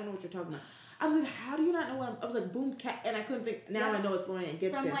was like, I don't know what you're talking about. I was like, how do you not know what I was like, Boom Cat, and I couldn't think. Now Yeah. I know it's Lorian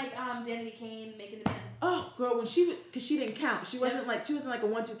Gibson. From, like, Danity Kane, Making the Band. Oh, girl, when she was, because she didn't count. She wasn't like a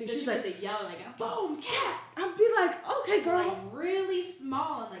 1, 2, 3. She She's was like, a yell, like, a boom, cat. I'd be like, okay, girl. like, really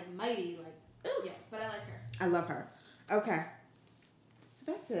small and, like, mighty. Like, Ooh. yeah, but I like her. I love her. Okay.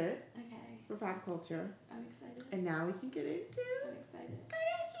 So that's it Okay. for pop culture. I'm excited. And now we can get into I'm excited.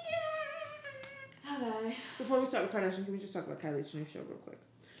 Kardashian. Okay. Before we start with Kardashian, can we just talk about Kylie's new show real quick?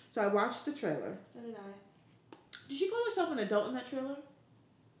 So I watched the trailer. So did I. Did she call herself an adult in that trailer?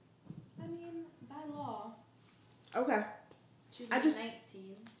 I mean, by law. Okay. She's I like just-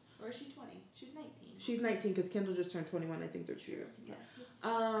 19. Or is she 20? She's 19. She's 19 because Kendall just turned 21, I think, this year. Yeah. This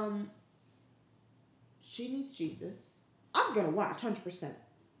is She needs Jesus. I'm gonna watch 100%.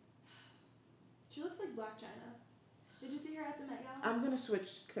 She looks like Black China. Did you see her at the Met Gala? I'm gonna switch.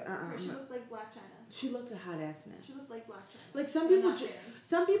 She looked like Black China. She looked a hot ass mess. She looked like Black China. Like some I'm people, not kidding.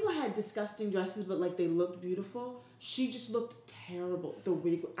 some people had disgusting dresses, but like they looked beautiful. She just looked terrible. The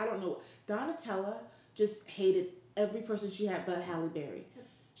wig, I don't know. Donatella just hated every person she had, but Halle Berry.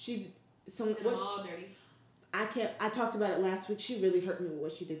 She, Did them all dirty. I can't. I talked about it last week. She really hurt me with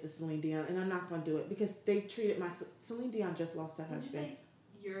what she did to Celine Dion, and I'm not gonna do it because they treated my Celine Dion just lost her Did you husband. say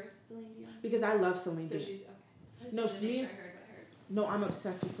you're Celine Dion? Because I love Celine So Dion. she's okay. I just No, wanted to make me- sure I heard what I heard. No, I'm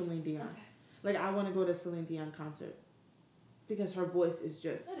obsessed with Celine Dion. Okay. Like I want to go to a Celine Dion concert because her voice is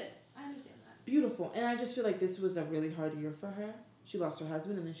just That is. I understand that. beautiful, and I just feel like this was a really hard year for her. She lost her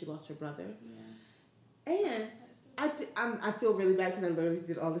husband, and then she lost her brother. Yeah. And That is so I feel really bad because I literally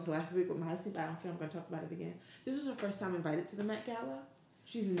did all this last week with my husband, but I don't care. I'm going to talk about it again. This was her first time invited to the Met Gala.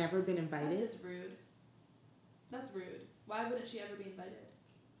 She's never been invited. That's just rude. That's rude. Why wouldn't she ever be invited?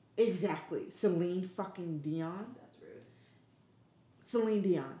 Exactly. Celine fucking Dion. That's rude. Celine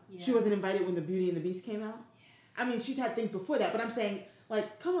Dion. Yeah. She wasn't invited when the Beauty and the Beast came out. I mean, she's had things before that, but I'm saying,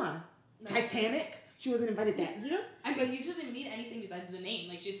 like, come on. No. Titanic. She wasn't invited that year. I mean, you shouldn't even need anything besides the name.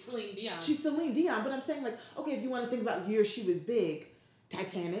 Like, she's Celine Dion. She's Celine Dion, but I'm saying, like, okay, if you want to think about years she was big,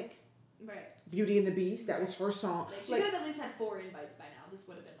 Titanic, right. Beauty and the Beast, that was her song. Like, she could have at least had 4 invites by now. This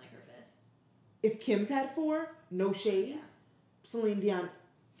would have been like her 5th. If Kim's had 4, no shade. Yeah. Celine Dion.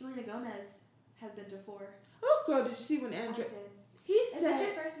 Selena Gomez has been to 4. Oh, girl, did you see when Andrew? I did. He Is said. this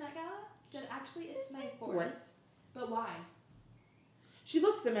your first Met Gala? She said, actually, it's my 4th. But why? She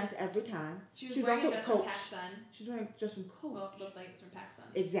looks a mess every time. She was She's wearing a also dress from Coach. PacSun. She's wearing just from Coach. Well, it looked like it's from PacSun.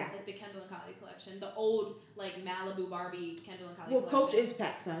 Exactly. Like the Kendall and Kylie collection. The old, like, Malibu Barbie Kendall and Kylie Well, collection. Coach is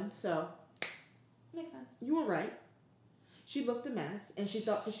PacSun, so Makes sense. you were right. She looked a mess, and she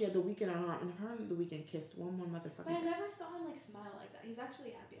thought because she had the weekend on her arm, and her and the weekend kissed one more motherfucker. But I never saw him, like, smile like that. He's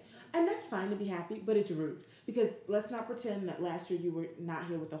actually happy. And that's fine to be happy, but it's rude. Because let's not pretend that last year you were not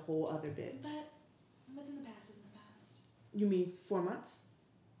here with a whole other bitch. But what's in the past is in the past. You mean 4 months?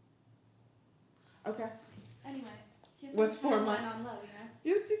 Okay. Anyway. What's 4 months? On love,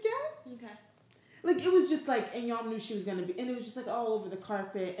 Yes, you can. Okay. Like, it was just like, and y'all knew she was going to be, and it was just like all over the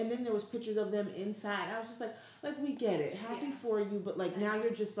carpet, and then there was pictures of them inside. I was just like, we get it. Happy Yeah. for you, but like now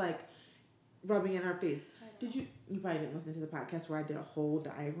you're just like rubbing in her face. I know. Did you probably didn't listen to the podcast where I did a whole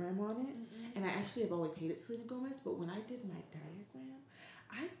diagram on it? Mm-mm. And I actually have always hated Selena Gomez, but when I did my diagram,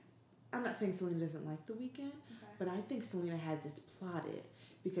 I'm not saying Selena doesn't like The Weeknd, Okay. but I think Selena had this plotted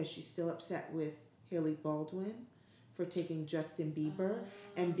because she's still upset with Haley Baldwin for taking Justin Bieber,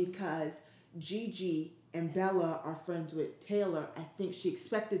 and because Gigi and Bella are friends with Taylor, I think she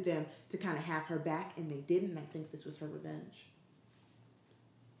expected them to kind of have her back, and they didn't. And I think this was her revenge.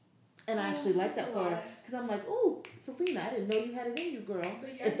 And I actually like that that's a for her lot. because I'm like, ooh, Selena, I didn't know you had it in you, girl.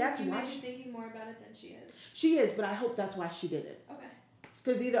 But If that's you why might be thinking more about it than she is. she is, but I hope that's why she did it. Okay.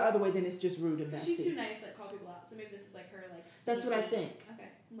 Because either other way, then it's just rude and Because messy. she's too nice to like, call people out. So maybe this is like her like. That's what I sneaky- think. Okay,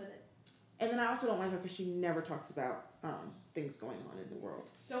 I'm with it. And then I also don't like her because she never talks about things going on in the world.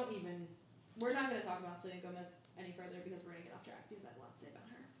 Don't even. We're not going to talk about Selena Gomez any further because we're going to get off track because I have a lot to say about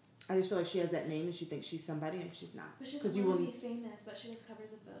her. I just feel like she has that name and she thinks she's somebody and she's not. But she Because doesn't you want will, to be famous, but she does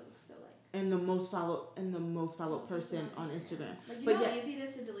covers of Vogue, so like. and the most followed person on Instagram. Like you But know how yeah. easy it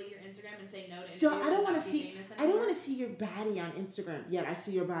is to delete your Instagram and say no to So interviews I don't and want not to be see. famous I don't anymore? want to see your body on Instagram. Yet I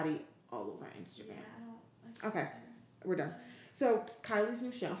see your body all over Instagram. Yeah, I don't. Okay. We're done. So Kylie's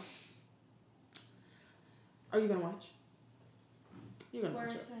new show. Are you gonna watch? You're Of gonna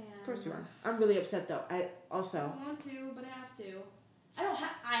watch it. course I am. Of course you are. I'm really upset though. I I also. don't want to, but I have to. I don't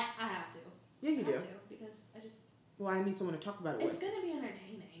have. I have to. Yeah, you I do. have to because I just. Well, I need someone to talk about it It's with. gonna be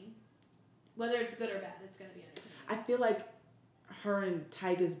entertaining. Whether it's good or bad, it's gonna be entertaining. I feel like her and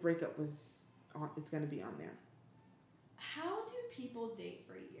Tyga's breakup was on. It's gonna be on there. How do people date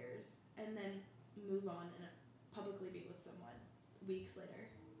for years and then move on and publicly be with someone weeks later?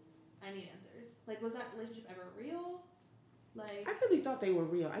 I need answers. Like, was that relationship ever real? Like, I really thought they were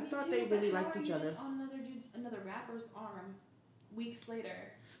real. I me thought too, they but really how liked are each you other. just on another rapper's arm weeks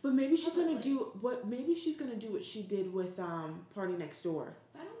later. But maybe she's gonna Publicly. do what? Maybe she's gonna do what she did with Party Next Door.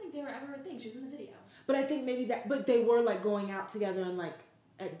 But I don't think they were ever a thing. She was in the video. But I think maybe that. But they were like going out together and like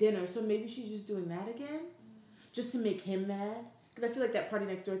at dinner. So maybe she's just doing that again, just to make him mad. Because I feel like that Party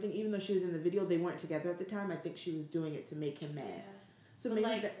Next Door thing. Even though she was in the video, they weren't together at the time. I think she was doing it to make him mad. Yeah. So But maybe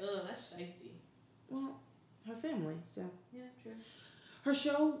like, that. ugh, that's shiesty. Well, her family. So Yeah, true. her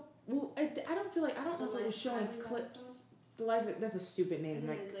show. Well, I don't feel like I don't know The if it was Life showing Kylie clips. episode? The life. That's a stupid name. It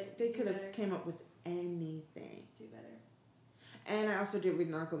Like is, like, they do could have better. came up with anything. Do better. And I also did read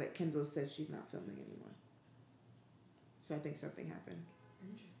an article that Kendall said she's not filming anymore. So I think something happened.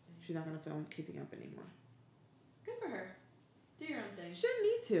 Interesting. She's not gonna film Keeping Up anymore. Good for her. Do your own thing. She didn't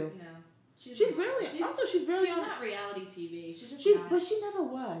need to. No. She's not. barely. She's She's barely she's on. not reality TV. She's just She, not. but she never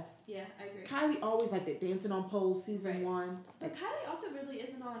was. Yeah, I agree. Kylie always liked it. Dancing on Poles, season Right. 1. But Kylie also really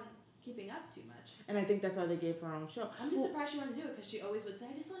isn't on Keeping Up too much. And I think that's why they gave her own show. I'm just Well, surprised she wanted to do it because she always would say,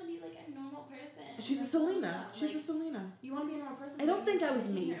 I just want to be like a normal person. she's a Like, Selena. no, She's a like, Selena. You want to be a normal person? I don't but think you I was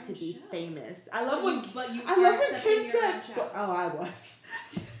wanna be in made your to own be show. famous. I love But when you, but you I are love when accepting Kim your own said. show. But, oh, I was.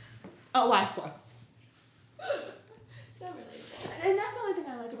 Oh, I was. So relatable. And that's the only thing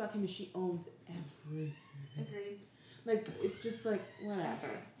I like about Kim is she owns everything. Agreed. Like, it's just like, whatever.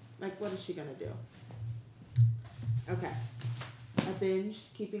 Okay. Like, what is she gonna do? Okay. I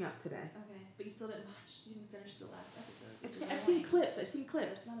binged Keeping Up today. Okay. But you still didn't watch. You didn't finish the last episode. which is I've seen annoying. clips. I've seen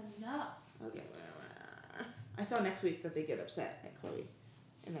clips. That's not enough. Okay, whatever. I saw next week that they get upset at Chloe,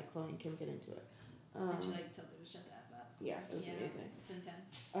 and that Chloe and Kim get into it. And she like tells her to shut the F up. Yeah, it was Yeah, amazing. it's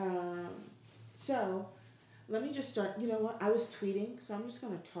intense. So, let me just start. You know what? I was tweeting, so I'm just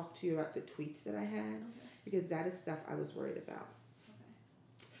going to talk to you about the tweets that I had, because that is stuff I was worried about. Okay.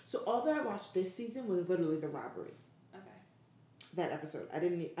 So, all that I watched this season was literally the robbery. Okay. That episode. I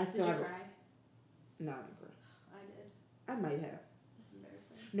didn't. I Did still you have. cry? No, I didn't cry. I did. I might have. It's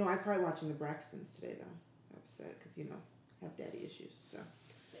embarrassing. No, I cried watching the Braxtons today, though. That was sad, because, you know, I have daddy issues, so.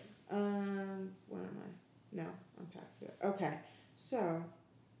 Same. Where am I? No, I'm past it. Okay, so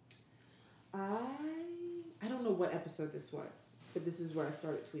I don't know what episode this was, but this is where I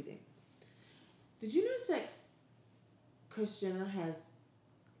started tweeting. Did you notice that Kris Jenner has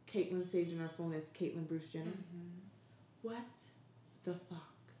Caitlyn saved in her phone as Caitlyn Bruce Jenner? Mm-hmm. What the fuck?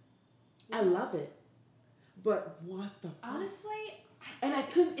 I love it, but what the fuck? Honestly, and I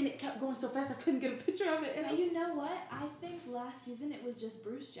couldn't, and it kept going so fast, I couldn't get a picture of it. And but you know what? I think last season it was just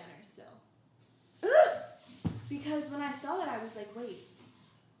Bruce Jenner still. Because when I saw that, I was like, wait.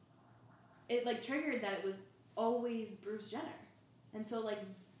 It like triggered that it was always Bruce Jenner until like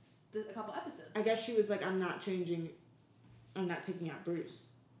a couple episodes. I guess she was like, I'm not taking out Bruce.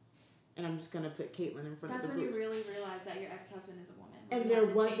 And I'm just going to put Caitlyn in front That's of the when Bruce. you really realize that your ex-husband is a woman. And You there have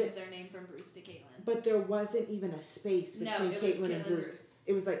to wasn't- change their name from Bruce to Caitlyn. But there wasn't even a space No, between it was Caitlyn and Caitlyn Bruce. Bruce.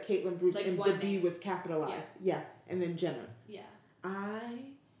 It was like Caitlyn Bruce, Like and one the B name. was capitalized. Yeah. And then Jenner. Yeah. was-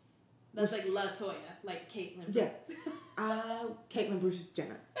 That's like LaToya, like Caitlyn Bruce. Yeah. Caitlyn Bruce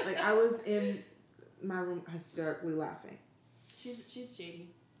Jenner. Like, I was in my room hysterically laughing. She's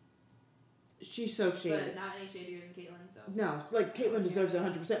shady. She's so shady. But not any shadier than Caitlyn, so. No, like, Caitlyn deserves it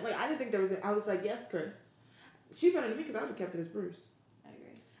 100%. Like, I didn't think there was I was like, yes, Chris. She better than me because I would have kept it as Bruce. I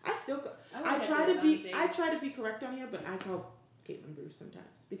agree. I still would've I kept try it to as be unsaved. I try to be correct on here, but I call Caitlyn Bruce sometimes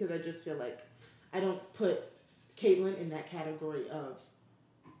because I just feel like I don't put Caitlyn in that category of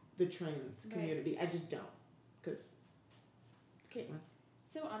the trans Right. community. I just don't, because it's Caitlyn.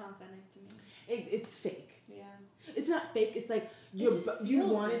 So unauthentic to me. It's fake. Yeah. It's not fake. It's like you just you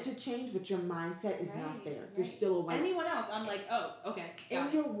feels wanted it. to change, but your mindset is not Right, there. You're right. still a white. Anyone else, I'm like, oh, okay.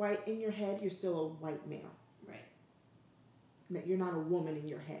 Got it. In your head, you're still a white male. Right. That you're not a woman in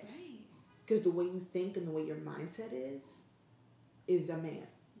your head. Right. Because the way you think and the way your mindset is a man.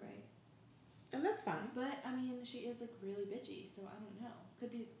 Right. And that's fine. But I mean, she is like really bitchy, so I don't know.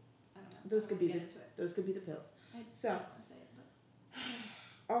 Could be. I don't know. Those I could don't be wanna the get into it. those could be the pills. I So- don't want to say it,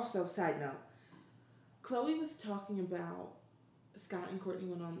 but Also, side note, Chloe was talking about Scott and Courtney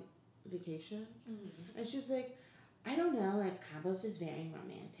went on vacation, and she was like, I don't know, like Cabo's just very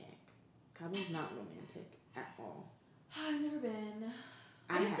romantic. Cabo's not romantic at all. I've never been.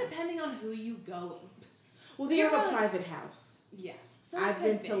 I I guess have. depending on who you go with. Well, they You're have a probably- private house. Yeah. So I've it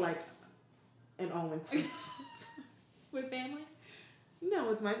been could to be. like an all-inclusive. With family. No,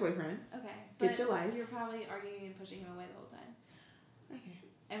 with my boyfriend. Okay. Get But your life. You're probably arguing and pushing him away the whole time. Okay.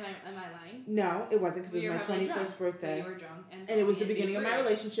 Am I lying? No, it wasn't because Well, it you're was my probably 21st drunk. birthday. So you were drunk and And it was saw the me beginning of being my rude.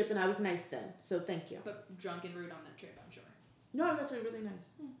 relationship, and I was nice then. So thank you. But drunk and rude on that trip, I'm sure. No, it was actually really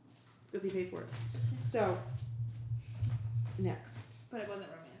nice. Because he paid for it. So, next. But it wasn't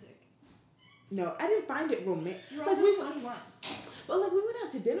romantic. No, I didn't find it romantic. You're Like, also we- 21. But like we went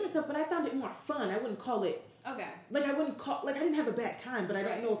out to dinner and stuff, but I found it more fun. I wouldn't call it Okay. like I didn't have a bad time, but I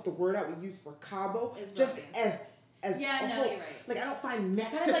don't Right. know if the word I would use for Cabo Is just romantic. as Yeah, a no, whole. you're right. Like I don't find Kind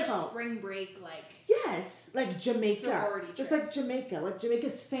Mexico. of like spring break, like. Yes, like Jamaica. Sorority It's trip. like Jamaica. Like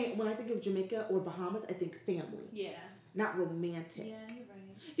Jamaica's when I think of Jamaica or Bahamas, I think family, Yeah. not romantic. Yeah, you're right.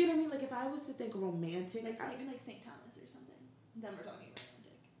 You know what I mean? Like if I was to think romantic, Like St. Thomas or something. Then we're talking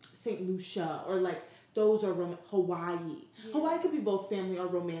romantic. St. Lucia or like those are Hawaii. Yeah. Hawaii could be both family or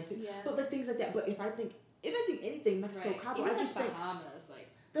romantic, Yeah. but like things like that. But if I think anything Mexico, Right. Cabo, Even I just like think Bahamas, like.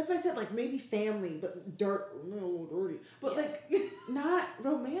 that's why I said like maybe family, but dirty, but Yeah. like not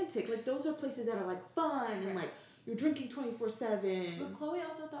romantic. Like those are places that are like fun and Right. like you're drinking 24/7. But Chloe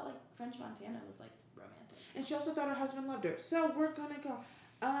also thought like French Montana was like romantic. And she also thought her husband loved her. So we're gonna go.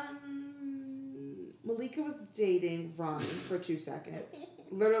 Malika was dating Ron for 2 seconds.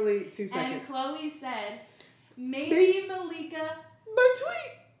 Literally 2 And seconds. Chloe said, maybe Malika. My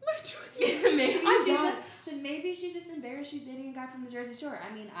tweet. Maybe she's just embarrassed she's dating a guy from the Jersey Shore.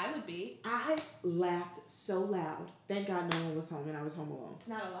 I mean, I would be. I laughed so loud. Thank God no one was home and I was home alone. It's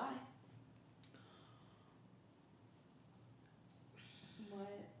not a lie. What?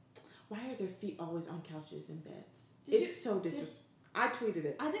 Why are their feet always on couches and beds? Did It's so disrespectful. I tweeted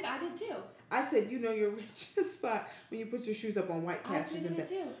it. I think I did too. I said, you know you're rich as fuck when you put your shoes up on white I couches in tweeted bed. it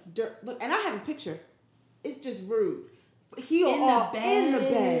too. Dirt. Look, and I have a picture. It's just rude. Heel In the all bed. in the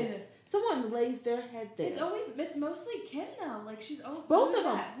bed. Someone lays their head there. It's mostly Kim though. Like she's always Both of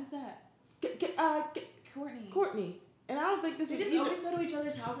them. Who's that? Courtney. Courtney. And I don't think this They was just even. always go to each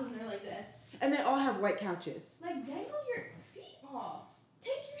other's houses and they're like this. And they all have white couches. Like dangle your feet off.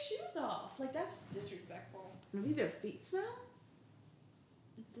 Take your shoes off. Like that's just disrespectful. Maybe their feet smell.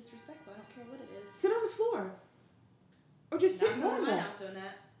 It's disrespectful. I don't care what it is. Sit on the floor. Or just sit Not going to my normal. house doing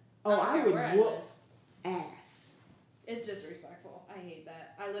that. Oh, don't I care would where I whoop ass. It's disrespectful. I hate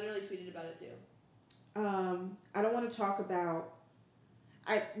that. I literally tweeted about it too. I don't want to talk about.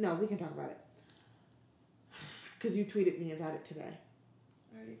 No, we can talk about it. Because you tweeted me about it today.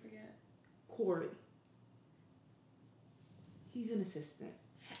 I already forget. Corey. He's an assistant.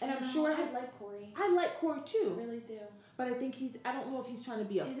 And I'm No, sure. I like Corey. I like Corey I too. really do. But I think I don't know if he's trying to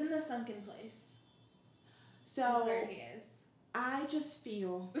be a. He's in the sunken place. So. That's where he is. I just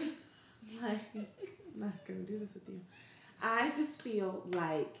feel like. I'm not going to do this with you. I just feel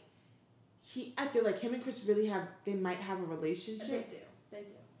like. I feel like him and Chris really they might have a relationship. They do.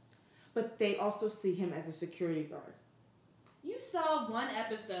 But they also see him as a security guard. You saw one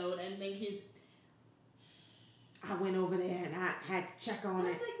episode and think he's... I went over there and I had to check on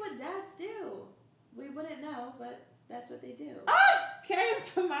That's it. like what dads do. We wouldn't know, but that's what they do. Came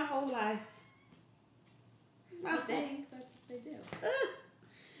to my whole life. I think that's what they do.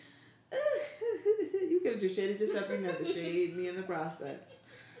 You could have just shaded yourself. You never shade me in the process.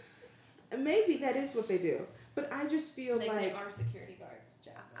 And maybe that is what they do. But I just feel like they are security guards,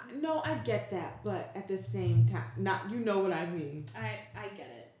 Jasmine. no, I get that, but at the same time, you know what I mean. I get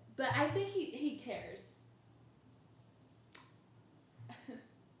it. But I think he cares.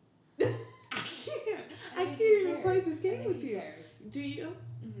 I can't even play this game with you. Cares. Do you?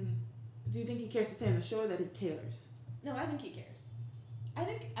 Mm-hmm. Do you think he cares to stay on the show or that he cares? No, I think he cares. I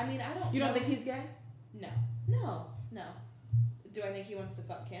don't You don't know. think he's gay? No. Do I think he wants to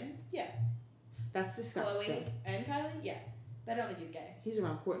fuck Kim? Yeah. That's disgusting. Chloe and Kylie? Yeah. But I don't think he's gay. He's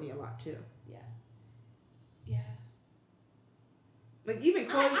around Courtney a lot too. Yeah. Like even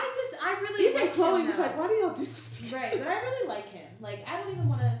Chloe. I really even like Chloe him, was though. like, "Why do y'all do something?" Right, but I really like him. Like, I don't even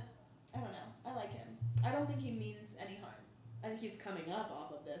want to... I don't know. I like him. I don't think he means any harm. I think he's coming up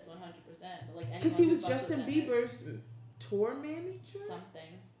off of this 100%. But, like, Because he was Justin Bieber's tour manager,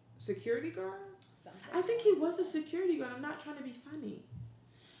 Something. security guard. Something. I think he was a security guard. I'm not trying to be funny.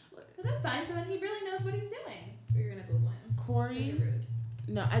 But that's fine. So then he really knows what he's doing. Or you're going to Google him. 'Cause Corey. you're rude.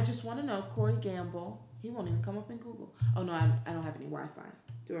 No, I just want to know Corey Gamble. He won't even come up in Google. Oh no, I don't have any Wi-Fi.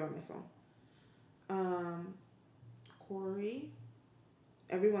 Do it on my phone. Corey.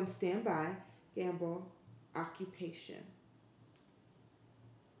 Everyone stand by. Gamble. Occupation.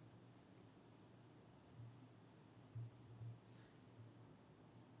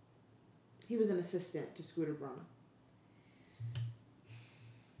 He was an assistant to Scooter Braun.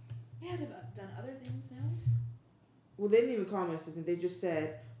 Yeah, they've done other things now. Well, they didn't even call him an assistant. They just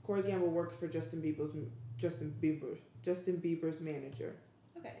said Corey Gamble works for Justin Bieber's manager.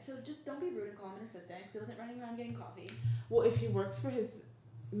 Okay, so just don't be rude and call him an assistant because he wasn't running around getting coffee. Well, if he works for his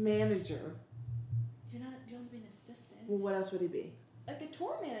manager, You don't have to be an assistant. well, what else would he be? Like a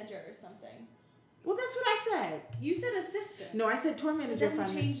tour manager or something. Well, that's what I said. You said assistant. No, I said tour But manager. then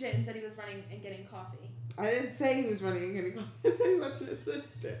he changed it and said he was running and getting coffee. I didn't say he was running and getting coffee. I said he was an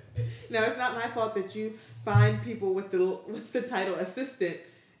assistant. No, it's not my fault that you find people with the title assistant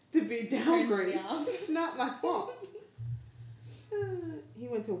to be downgraded. off. It's not my fault. He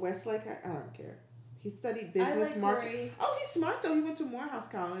went to Westlake. I don't care. He studied business I like marketing. Corey. Oh, he's smart though. He went to Morehouse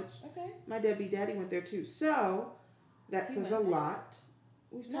College. Okay. My Debbie daddy went there too. So that He says went a there? lot.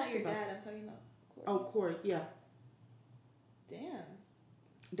 We've Not talked your about. dad, I'm talking about Corey. Oh, Corey. Yeah. Damn.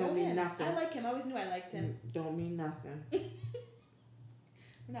 Don't Go mean ahead. nothing. I like him. I always knew I liked him. Don't mean nothing.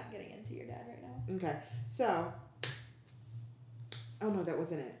 We're not getting into your dad right now. Okay, so. Oh no, that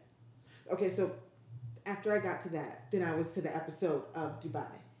wasn't it. Okay, so after I got to that, then I was to the episode of Dubai.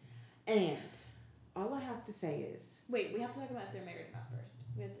 And all I have to say is. Wait, we have to talk about if they're married or not first.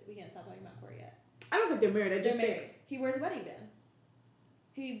 We can't stop talking about Corey yet. I don't think they're married. I They're just married. think. He wears a wedding band.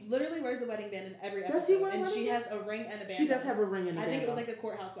 He literally wears a wedding band in every episode. Does he wear a and wedding she band? has a ring and a band. She does have a ring in the I think it was band, like a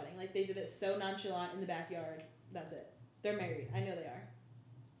courthouse wedding. Like they did it so nonchalant in the backyard. That's it. They're married. I know they are.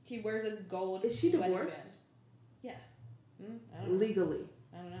 He wears a gold Is she wedding divorced? band. Yeah. I don't know. Legally.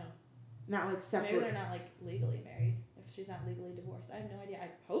 I don't know. Not like So maybe separate. they're not like legally married. If she's not legally divorced, I have no idea. I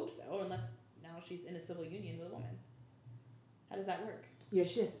hope so, unless now she's in a civil union with a woman. How does that work? Yeah,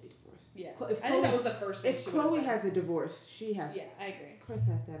 she has to be divorced. Yeah. If I think that Chloe- was the first thing. If she would've Chloe done. has a divorce, she has. Yeah, I agree. Chris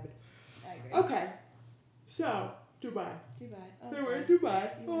has to have it. I agree. Okay. So, Dubai. Dubai. Oh, They were in God. Dubai.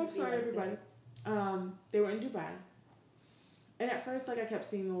 You Oh, wanna I'm be sorry, like everybody. this. They were in Dubai. And at first, like, I kept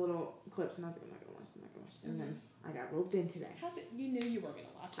seeing the little clips, and I was like, I'm not gonna watch it. And then I got roped in today. How did you knew you were gonna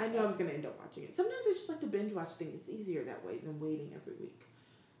watch it? I knew I was gonna end up watching it. Sometimes I just like to binge watch things. It's easier that way than waiting every week.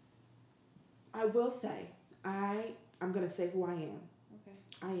 I will say, I'm gonna say who I am. Okay.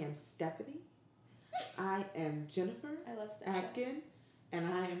 I am Stephanie. I am Jennifer I love Steph. Atkin, and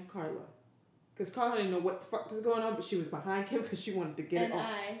I am Carla. Because Carla didn't know what the fuck was going on, but she was behind Kim because she wanted to get And it on.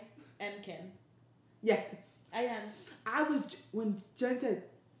 I am Kim. Yes. I am. I was, when Jen said,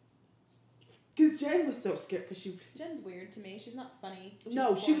 because Jen was so scared because she, Jen's weird to me. She's not funny. She's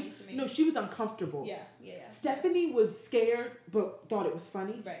no, corny to me. she was uncomfortable. Yeah. Stephanie was scared but thought it was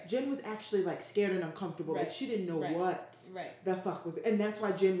funny. Right. Jen was actually like scared and uncomfortable. Like Right. she didn't know Right. what Right. the fuck was, and that's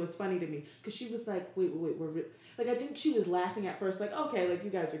why Jen was funny to me because she was like, wait, like I think she was laughing at first, like okay, like you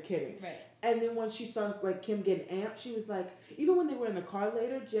guys are kidding. Right. And then once she saw like Kim getting amped, she was like, even when they were in the car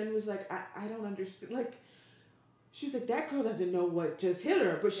later, Jen was like, I don't understand, like. She was like, that girl doesn't know what just hit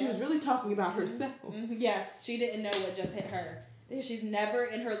her, but she was really talking about herself. Mm-hmm. Yes, she didn't know what just hit her. She's never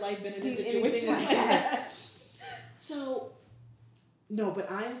in her life been in a Seen situation anything like that. So, no,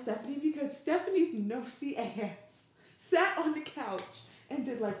 but I am Stephanie because Stephanie's nosy ass sat on the couch and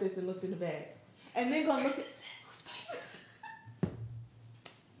did like this and looked in the bag. And then gonna look at whose face is this?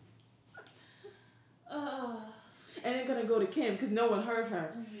 And then gonna go to Kim because no one heard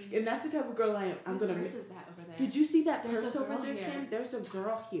her. Mm-hmm. And that's the type of girl I am. I'm Whose gonna. purse is that over there? Did you see that There's purse a over girl there, here. Kim? There's a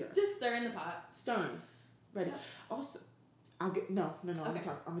girl here. Just stir in the pot. Stern. Ready. Yep. Also, I'll get no. I'm Okay.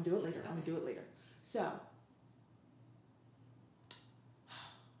 gonna do it later. I'm gonna do it later. So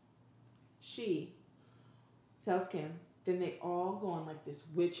she tells Kim. Then they all go on like this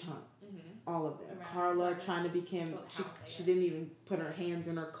witch hunt. Mm-hmm. All of them. Around Carla Carla. trying to be Kim. Well, the She, house, I she guess. didn't even put her hands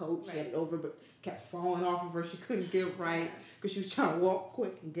in her coat. She had Right. it over, but kept falling off of her. She couldn't get it right Yes. because she was trying to walk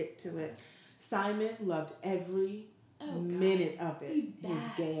quick and get to it. Simon loved every minute of it. He His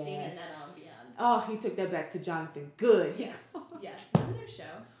basking in gas. that ambiance. Oh, he took that back to Jonathan. Good. Yes. Yes. Remember their show?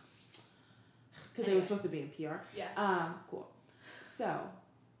 Because they were supposed to be in PR. Yeah. Cool. So,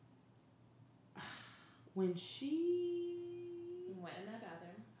 when she... Went in that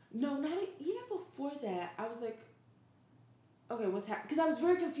bathroom. No, not even before that. I was like, okay, what's happening? Because I was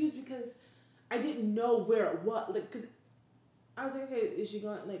very confused because I didn't know where it was. Like, because I was like, okay, is she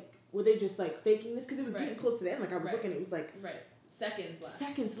going, like, were they just, like, faking this? Because it was getting Right. close to the end. Like, I was Right. looking, it was like... Right. Seconds left.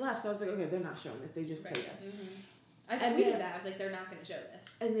 Seconds left. So I was like, okay, they're not showing this. They just Right. played us. Mm-hmm. I And tweeted then- that. I was like, they're not going to show this.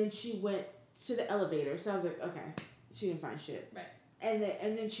 And then she went to the elevator. So I was like, okay, she didn't find shit. Right. And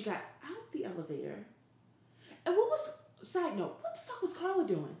then she got out the elevator. And what was, side note, what the fuck was Carla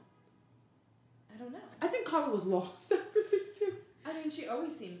doing? I don't know. I think Carla was lost after season 2. I mean, she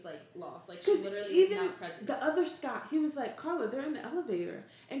always seems like lost. Like she Because literally even is not present. the other Scott, he was like, Carla, they're in the elevator.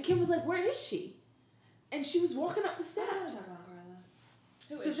 And Kim was like, where is she? And she was walking up the I steps. don't know about Carla.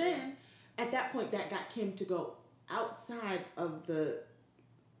 Who So is she? then, at that point, that got Kim to go outside of the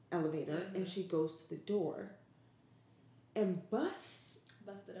elevator, Mm-hmm. and she goes to the door and busts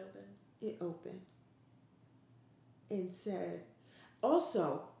Busted open. it open and said,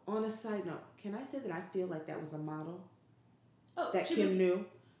 also, on a side note, can I say that I feel like that was a model Oh, that she Kim was, knew?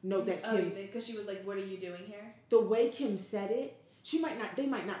 No, that Oh, Kim, because she was like, "What are you doing here?" the way Kim said it, they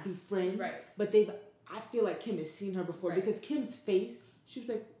might not be friends, Right. but I feel like Kim has seen her before Right. because Kim's face, she was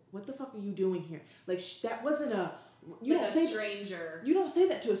like, what the fuck are you doing here? Like, that wasn't you Like don't a say stranger. You don't say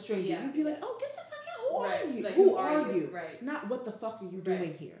that to a stranger. Yeah, You'd be like, yeah. oh, get the fuck out. Who Right, are you? like, who are you? Right. Not what the fuck are you Right.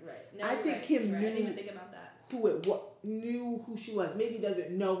 doing here? Right. No, I you're think right. Kim You're right. I didn't knew even think about that. knew who she was. Maybe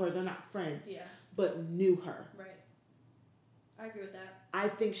doesn't know her. They're not friends. Yeah. But knew her. Right. I agree with that. I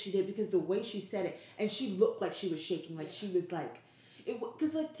think she did because the way she said it, and she looked like she was shaking, like she was like,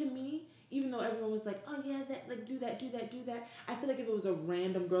 because like to me, even though everyone was like, oh yeah, that like do that, I feel like if it was a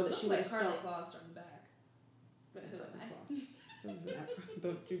random girl that Looked she like would have Carly saw. Claus from the back. But who am I? It was an-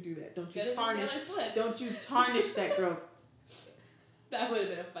 Don't you do that? Don't you Could have been tarnish? Taylor Swift. Don't you tarnish that girl? That would have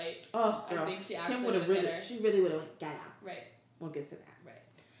been a fight. Oh, girl. I think she Kim actually would have would've really, hit her. she really would have went, got out. Right. We'll get to that. Right.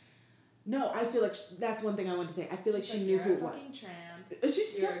 No, I feel like that's one thing I wanted to say. I feel like She's she like, knew "You're who a it was. fucking tramp. She's You're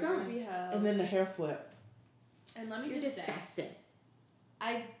still a going. groupie hoe." And then the hair flip. And let me You're just say, disgusting.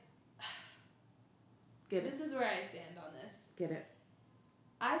 Get it? this is where I stand on this. Get it?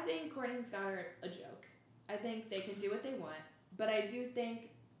 I think Courtney and Scott are a joke. I think they can do what they want, but I do think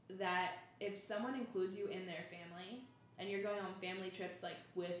that if someone includes you in their family and you're going on family trips like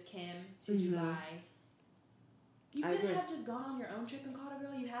with Kim to Mhm. Dubai, you I couldn't agree. have just gone on your own trip and caught a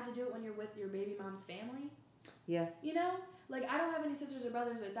girl. You had to do it when you're with your baby mom's family. Yeah. You know? Like, I don't have any sisters or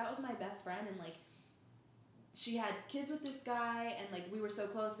brothers, but that was my best friend, and, like, she had kids with this guy, and, like, we were so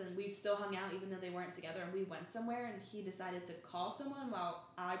close, and we still hung out even though they weren't together, and we went somewhere, and he decided to call someone while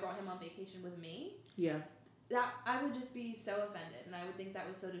I brought him on vacation with me. Yeah. That, I would just be so offended, and I would think that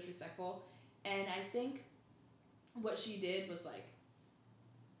was so disrespectful, and I think what she did was, like,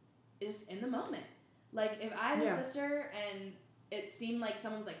 just in the moment. Like, if I had a sister, and it seemed like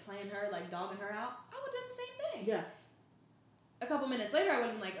someone was, like, playing her, like, dogging her out, I would have done the same thing. Yeah. A couple minutes later, I would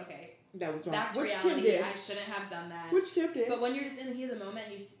have been like, okay, that was wrong. back to Which reality. Kim did. I shouldn't have done that. Which Kim did. But when you're just in the heat of the moment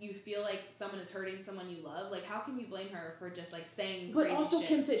and you feel like someone is hurting someone you love, like, how can you blame her for just, like, saying But crazy also shit?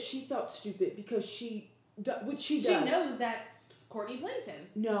 Kim said she felt stupid because which she does. She knows that Courtney plays him.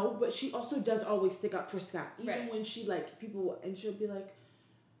 No, but she also does always stick up for Scott. Even Right. when she, like, and she'll be like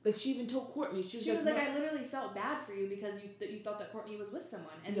she even told Courtney. She was like, no. I literally felt bad for you because you thought that Courtney was with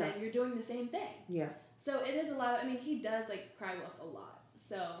someone, and Yeah. then you're doing the same thing. Yeah. So it is a lot. I mean, he does, like, cry wolf a lot.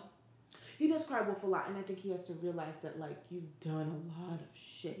 So He does cry wolf a lot, and I think he has to realize that, like, you've done a lot of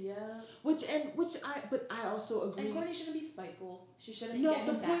shit. yeah. But I also agree. And Courtney shouldn't be spiteful. She shouldn't. No, get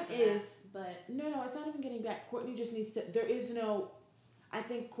the him point back for is, that, but no, it's not even getting back. Courtney just needs to. I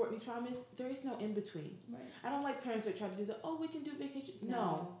think Courtney's problem is there is no in between. right. I don't like parents that try to do we can do vacation.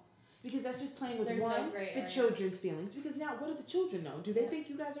 No. Because that's just playing with There's no one, gray the area. children's feelings. Because now, what do the children know? Do they Yeah. think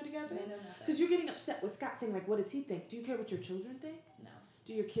you guys are together? They know nothing. Because you're getting upset with Scott saying, like, what does he think? Do you care what your children think? No.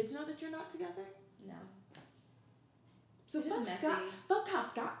 Do your kids know that you're not together? No. So It's just fuck messy. Scott. Fuck how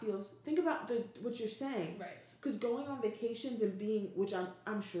Scott feels. Think about what you're saying. Right. Because going on vacations and being, which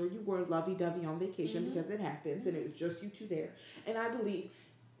I'm sure you were lovey-dovey on vacation Mhm. because it happens and it was just you two there. And I believe,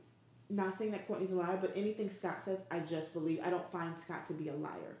 not saying that Courtney's a liar, but anything Scott says, I just believe. I don't find Scott to be a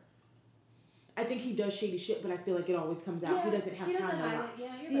liar. I think he does shady shit, but I feel like it always comes out. He doesn't have time to hide lie. it.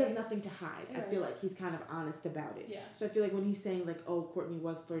 Yeah, you're He right. has nothing to hide. You're I feel right. like he's kind of honest about it. Yeah. So I feel like when he's saying, like, oh, Courtney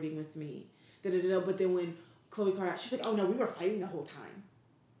was flirting with me, but then when Khloe Kardashian, she's like, oh no, we were fighting the whole time.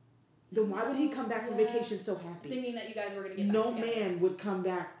 Then why would he come back from Yeah. vacation so happy? Thinking that you guys were gonna get back No together. man would come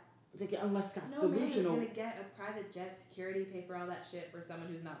back, like, unless Scott's No man is delusional. gonna get a private jet, security, pay for all that shit for someone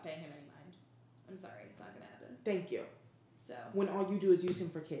who's not paying him any mind. I'm sorry, it's not gonna happen. Thank you. So. When all you do is use him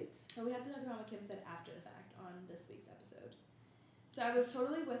for kids. So we have to talk about what Kim said after the fact on this week's episode. So I was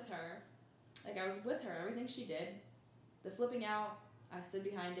totally with her. Like, I was with her, everything she did. The flipping out, I stood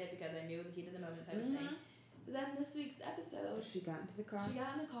behind it because I knew the heat of the moment type of thing. Then this week's episode, She got into the car. she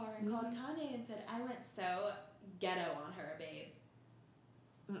got in the car and called Kanye and said, I went so ghetto on her, babe.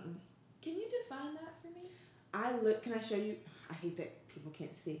 Mm-mm. Can you define that for me? Can I show you? I hate that people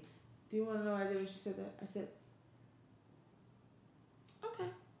can't see. Do you want to know what I did when she said that? I said, okay.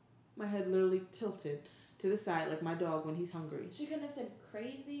 My head literally tilted to the side like my dog when he's hungry. She couldn't have said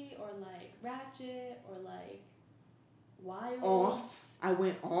crazy or, like, ratchet or, like, wild. Off. I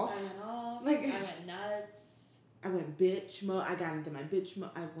went I off. went off. Like- I went nuts. I went bitch mode. I got into my bitch mode.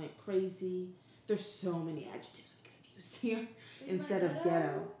 I went crazy. There's so many adjectives we could have used here instead of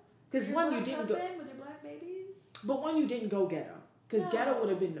ghetto. Because Your one, black you didn't husband go. with your black babies. But one, you didn't go ghetto. Because No. ghetto would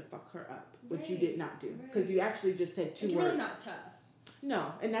have been to fuck her up, which you did not do. Because you actually just said two It's words. really not tough.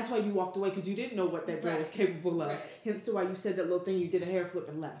 No, and that's why you walked away, because you didn't know what that girl was Right. capable of. Right. Hence to why you said that little thing, you did a hair flip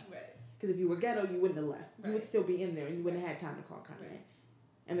and left. Right. Because if you were ghetto, you wouldn't have left. You would Right. still be in there, and you wouldn't have had time to call Kanye. Right.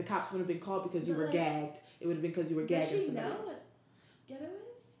 And the cops wouldn't have been called because you But, were like, gagged. It would have been because you were Does gagging she somebody know else. what ghetto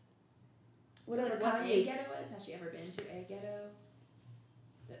is? Whatever Like, what a Kanye's, ghetto is? Has she ever been to a ghetto?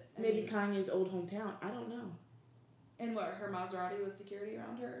 I maybe mean, Kanye's old hometown. I don't know. and what, her Maserati with security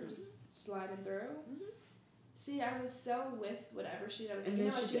around her, just sliding through? Mhm. See, I was so with whatever she did. I was And like, you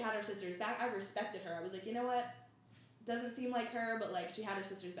know then what, she she had her sisters back. I respected her. I was like, you know what? Doesn't seem like her, but, like, she had her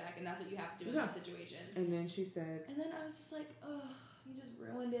sisters back, and that's what you have to do in Yeah. these situations. And then she said, And then I was just like, ugh, you just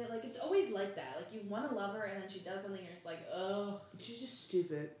ruined it. Like, it's always like that. Like, you want to love her, and then she does something, and you're just like, ugh. she's just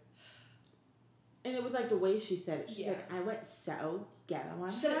stupid. And it was like the way she said it. She's Yeah. like, I went so ghetto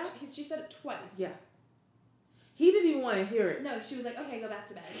on She said her. she said it twice. Yeah. He didn't even want to hear it. No, she was like, okay, go back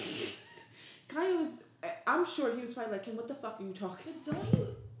to bed. Kanye was, I'm sure he was probably like, Kim, what the fuck are you talking? But don't you?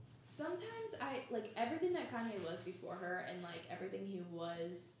 Sometimes like everything that Kanye was before her, and like everything he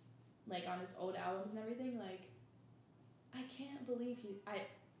was, like on his old albums and everything. Like, I can't believe he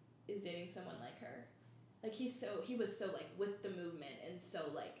is dating someone like her. Like he was so like with the movement and so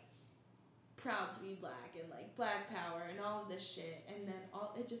like proud to be black and like black power and all of this shit, and then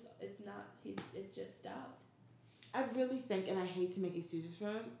it just stopped. I really think, and I hate to make excuses for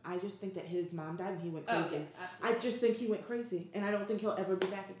him, I just think that his mom died and he went crazy. Oh yeah, I absolutely. just think he went crazy, and I don't think he'll ever be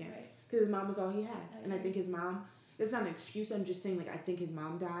back again. Right. Because his mom was all he had. I And I agree. think his mom that's not an excuse. I'm just saying, like, I think his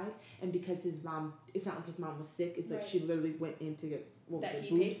mom died, and because his mom, it's not like his mom was sick. It's like Right. she literally went in to get that he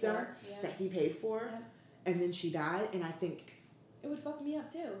boobs paid done, for. Yeah. that he paid for, Yeah. and then she died. And I think It would fuck me up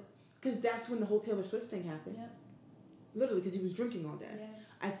too. because that's when the whole Taylor Swift thing happened. Yeah. Literally, because he was drinking all day. Yeah.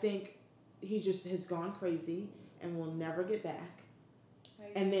 I think he just has gone crazy and will never get back.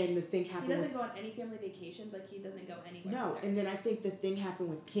 Right. And then the thing He happened. doesn't with, go on any family vacations. Like he doesn't go anywhere. no, with her. and then I think the thing happened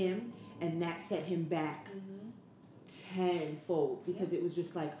with Kim, and that set him back Mhm. tenfold because it was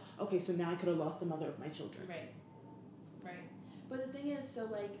just like, okay, so now I could have lost the mother of my children. Right. Right. But the thing is, so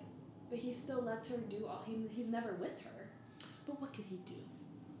like, but he still lets her do all. He's never with her. But what could he do?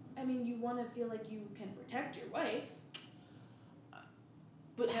 I mean, you want to feel like you can protect your wife.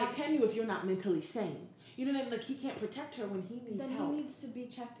 But how Like- can you if you're not mentally sane? You know what I mean? Like, he can't protect her when he needs Then help. he needs to be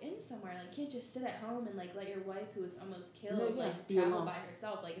checked in somewhere. Like, you can't just sit at home and like let your wife, who was almost killed, No, yeah, like be travel alone. by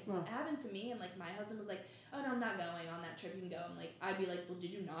herself. Like, if Yeah. it happened to me, and like my husband was like, "Oh no, I'm not going on that trip. You can go." I'm like, I'd be like, "Well,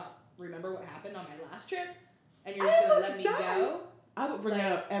 did you not remember what happened on my last trip? And you're I just gonna almost let me died. go?" I would bring like-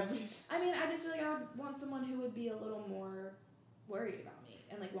 that up every. I mean, I just feel like I would want someone who would be a little more worried about me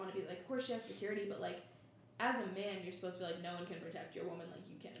and like want to be like, of course she has security, but like, as a man, you're supposed to feel like no one can protect your woman like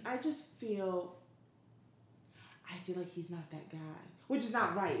you can. I feel like he's not that guy. Which is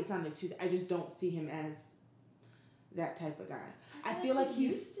not right. It's not an excuse. I just don't see him as that type of guy. I feel like he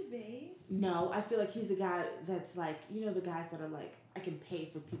he's. used to be. No, I feel like he's the guy that's like, you know, the guys that are like, I can pay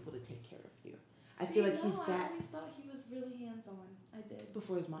for people to take care of you. I feel like he's I that. always thought he was really hands on. I did.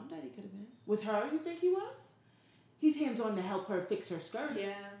 Before his mom died, he could have been. With her, you think he was? He's hands on to help her fix her skirt.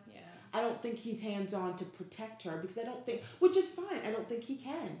 Yeah. I don't think he's hands on to protect her because I don't think, which is fine. I don't think he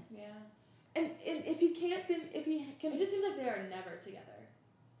can. Yeah. And if he can't, then if he can. It just seems like they are never together.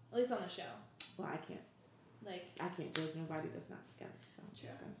 At least on the show. Well, I can't. Like, I can't judge nobody that's not together. So I'm True.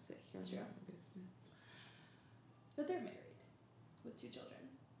 just gonna sit here. and True. mind my business. but they're married with 2 children.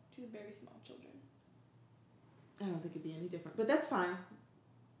 2 very small children. I don't think it'd be any different, but that's fine.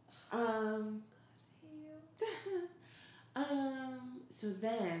 So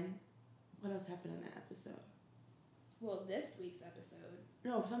then, what else happened in that episode? Well, this week's episode.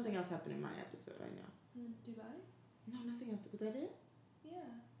 No, something else happened in my episode. I know. In Dubai? No, nothing else. Was that it? Yeah.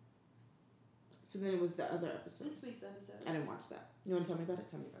 So then it was the other episode. This week's episode. I didn't watch that. You want to tell me about it?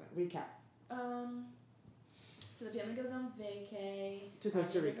 Tell me about it. Recap. So the family goes on vacay. To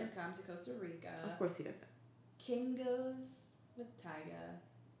Costa Kanye Rica. doesn't come to Costa Rica. Of course he doesn't. King goes with Tyga.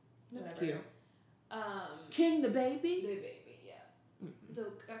 That's Whatever. cute. King the baby? The baby, yeah. Mm-mm. So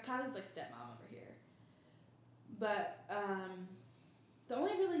Kylie's like stepmom over here. But the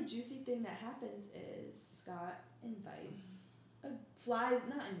only really juicy thing that happens is Scott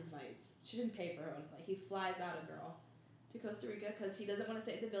she didn't pay for her own flight. He flies out a girl to Costa Rica because he doesn't want to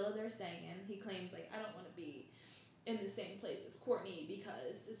stay at the villa they're staying in. He claims like, I don't want to be in the same place as Courtney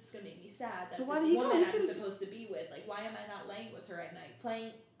because it's just gonna make me sad that So why this did he go? woman He I'm could've- supposed to be with, like, why am I not laying with her at night,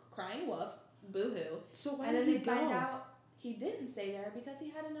 crying wolf, boohoo. So why And then did they he go? find out he didn't stay there because he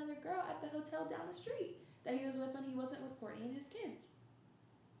had another girl at the hotel down the street that he was with when he wasn't with Courtney and his kids.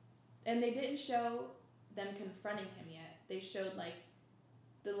 And they didn't show them confronting him yet. They showed like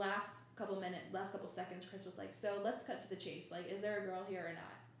the last couple seconds, Chris was like, so let's cut to the chase. Like, is there a girl here or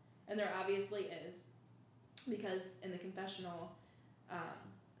not? And there obviously is. Because in the confessional,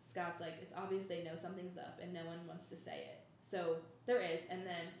 Scott's like, it's obvious they know something's up and no one wants to say it. So there is. And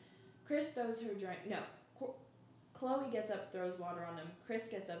then Chris throws her drink. No, Chloe gets up, throws water on him. Chris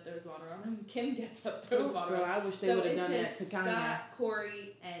gets up, throws water on him. Kim gets up, throws water Girl, on him. I wish they So would have it's done that just to Kanye. Scott,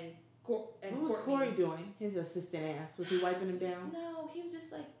 Corey, and What was Courtney. Corey doing? His assistant ass. Was he wiping him down? No, he was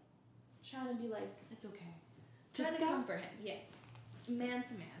just like trying to be like, it's okay. To Trying to Scott? comfort him, yeah. Man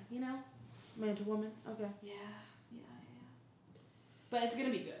to man, you know? Man to woman? Okay. Yeah. But it's gonna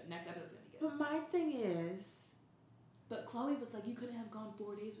be good. Next episode's gonna be good. But my thing is, But Chloe was like, you couldn't have gone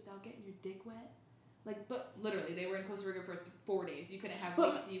 4 days without getting your dick wet. Like, but literally, they were in Costa Rica for 4 days. You couldn't have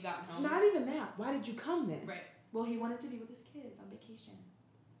But wait till you got home. not even that. Why did you come then? Right. Well, he wanted to be with his kids on vacation.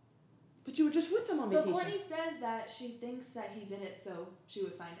 But you were just with them on But vacation. Courtney says that she thinks that he did it so she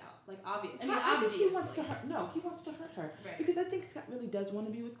would find out. Like, obvious. I mean, I think obviously. he wants to hurt. No, he wants to hurt her. Right. Because I think Scott really does want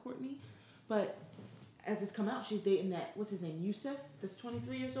to be with Courtney, but as it's come out, she's dating that, what's his name, Yusuf, that's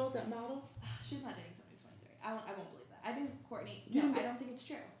 23 years old, that model. She's not dating somebody who's 23. I won't believe that. I think Courtney. You No, don't I don't think it's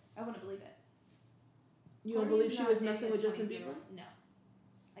true. I wouldn't believe it. You don't Courtney's believe she not was dating messing a with Justin 23 Bieber? No,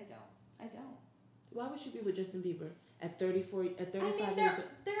 I don't. Why would she be with Justin Bieber at 34, at 35 I mean, years they're old?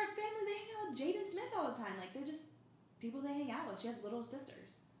 they're a family. They hang out with Jaden Smith all the time. Like, they're just people they hang out with. She has little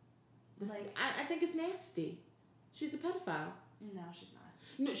sisters. Like, I think it's nasty. She's a pedophile. no, she's not.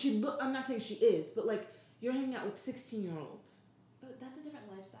 No, I'm not saying she is, but like, You're hanging out with 16-year-olds. But that's a different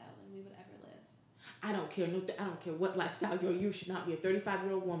lifestyle than we would ever live. I don't care. I don't care what lifestyle you're. You should not be a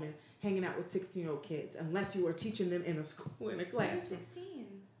 35-year-old woman hanging out with 16-year-old kids unless you are teaching them in a school, in a He's classroom. 16.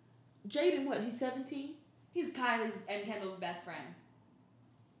 Jaden, what? He's 17? He's Kylie's and Kendall's best friend.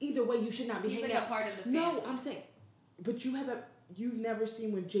 Either way, you should not be He's hanging like out. a part of the family. No, I'm saying, but you've never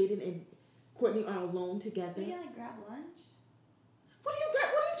seen when Jaden and Courtney are alone together. We can like grab lunch. What are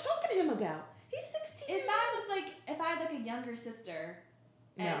you talking to him about? He's 16. If I had like a younger sister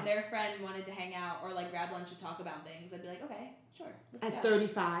and No. their friend wanted to hang out or like grab lunch and talk about things, I'd be like, okay, sure. Let's At go.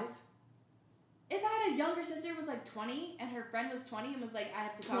 35. If I had a younger sister who was like 20 and her friend was 20 and was like, I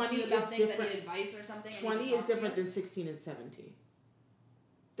have to talk to 20 you about is things, I different. need advice or something. 20 is different than 16 and 17.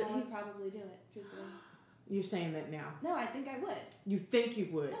 I would probably do it, truthfully. You're saying that now. No, I think I would. You think you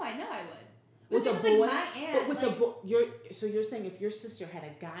would. No, I know I would. With a Because, boy? like, my aunt, But with like, the boy, you're saying if your sister had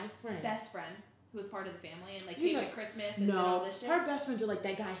a guy friend. best friend who was part of the family and like You came know- to Christmas and did all No, this shit. her best friends are like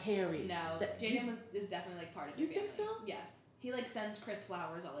that guy Harry. No, That- Jaden you- is definitely like part of the You family. think so? Yes. He like sends Chris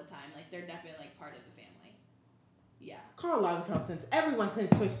flowers all the time. Like they're definitely like part of the family. Yeah. Karl Lagerfeld sends everyone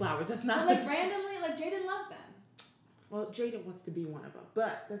sends Chris flowers. That's not But like randomly, like Jaden loves them. Well, Jaden wants to be one of them,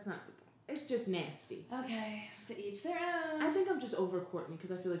 but that's not the point. It's just nasty. Okay, to each their own. I think I'm just over Courtney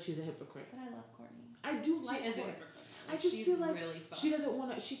because I feel like she's a hypocrite. But I love Courtney. I do like She is a Courtney. hypocrite. I just she's feel like really fun. she doesn't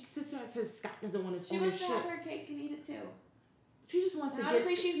want to. She sits there and says Scott doesn't want to She own wants his to have shit. her cake and eat it too. She just wants And to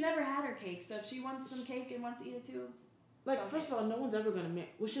honestly, get. she's never had her cake, so if she wants some cake and wants to eat it too, Like okay. first of all, no one's ever gonna marry.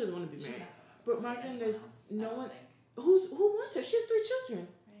 Well, she doesn't want to be she's married. not. But gonna my thing anyone is, else, no I don't one- think. Who wants her? She has 3 children.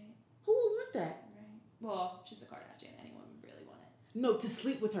 Right. Who would want that? Right. Well, she's a Kardashian. Anyone would really want it. No, to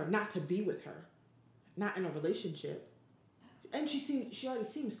sleep with her, not to be with her, not in a relationship. And she already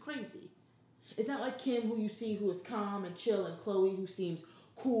seems crazy. It's not like Kim, who you see who is calm and chill, and Chloe, who seems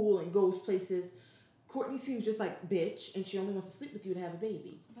cool and goes places. Courtney seems just like bitch, and she only wants to sleep with you to have a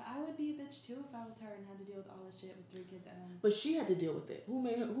baby. But I would be a bitch too if I was her and had to deal with all this shit with 3 kids at home. But she had to deal with it. Who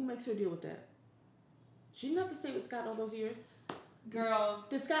makes her deal with that? She didn't have to stay with Scott all those years. Girl,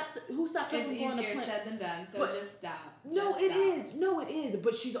 Who stopped her it's from going to easier play? said than done, so But- just stop. No, Just it stop. is. No, it is.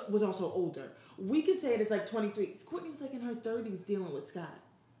 But she was also older. We could say it is like 23. Courtney was like in her 30s dealing with Scott.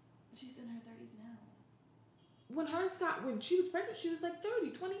 She's in her 30s now. When her and Scott, when she was pregnant, she was like 30,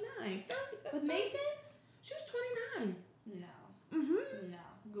 29. 30. That's With 30. Mason? She was 29. No. Mm-hmm. No.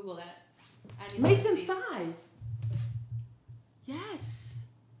 Google that. I need Mason's to see. 5. Yes.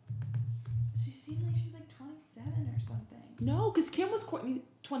 She seemed like she was like 27 or something. No, because Kim was Courtney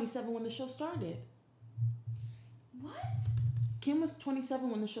 27 when the show started. What? Kim was 27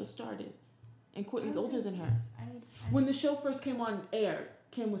 when the show started. And Courtney's I'm older than her. confused. When the show first came on air,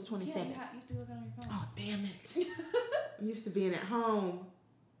 Kim was 27. You have to look on your phone. Oh, damn it. I'm used to being at home.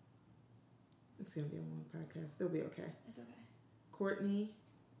 It's going to be a long podcast. They'll be okay. It's okay. Courtney,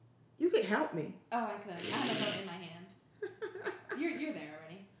 you could help me. Oh, I could. I have a phone in my hand. You're there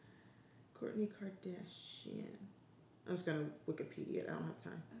already. Kourtney Kardashian. I'm just going to Wikipedia it. I don't have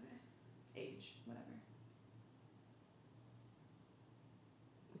time. Okay. Age, whatever.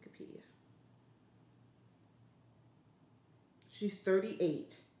 Wikipedia. She's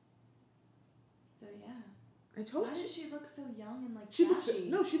 38. So yeah. I told Why you. does she look so young and like She looks, trashy?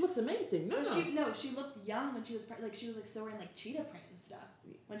 no, she looks amazing. No, no. She looked young when she was like she was like still wearing like cheetah print and stuff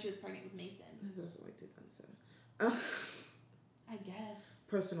when she was pregnant with Mason. This is also like 2007. I guess.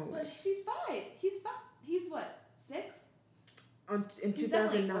 Personal But life. she's 5. He's 5. He's what? 6? In He's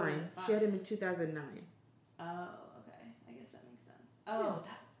definitely 2009. older than She had 5. him in 2009. Oh, okay. I guess that makes sense. Oh,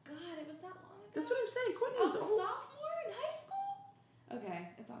 God, it was that long ago. That's what I'm saying. Courtney I was was a old. sophomore in high school. Okay,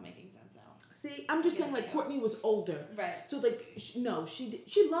 it's all making sense now. See, I'm just I get saying it like too. Courtney was older. Right. So like she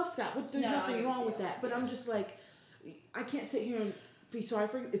loves Scott, but there's No, I nothing get it wrong too. with that. But Yeah. I'm just like, I can't sit here and be sorry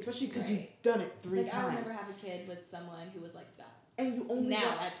for you, especially because Right. you've done it 3 Like I would times, never have a kid with someone who was like Scott. and you only Now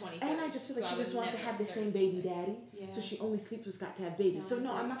want- at 23. and I just feel like so she I just would wants to never have the have same 30 baby something. daddy, Yeah. so she only sleeps with Scott to have babies. So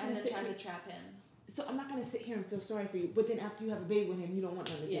no, I'm not and gonna then sit tries here. to trap him. So I'm not gonna sit here and feel sorry for you. But then after you have a baby with him, you don't want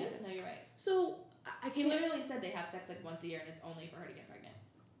nothing to do Yeah, with it. no, you're right. So I He can't. literally said they have sex like once a year and it's only for her to get pregnant.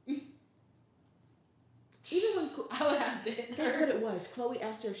 Even when I would have to. that's what it was. Chloe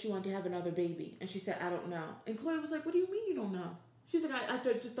asked her if she wanted to have another baby, and she said, "I don't know." And Chloe was like, "What do you mean you don't know?" She's like, "I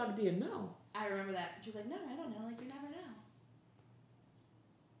just thought it'd be a no." I remember that. She was like, no, I don't know. Like, you never know.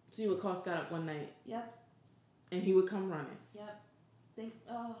 So you would call Scott up one night, Yep. and he would come running. Yep.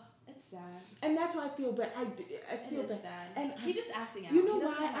 It's sad. And that's why I feel bad. I feel It is bad. sad. And He just acting out. you know He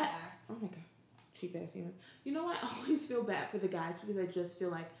doesn't why know how to I- act. Oh my god, cheap ass human. You know why I always feel bad for the guys because I just feel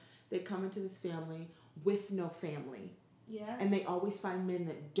like they come into this family with no family, Yeah. And they always find men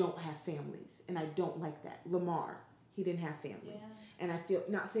that don't have families. And I don't like that. Lamar, he didn't have family. Yeah. And I feel,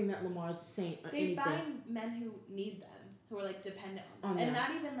 not saying that Lamar's a saint or They anything. find men who need them, who are like dependent on On them. And them.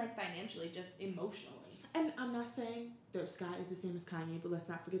 not even like financially, just emotionally. And I'm not saying that Scott is the same as Kanye, but let's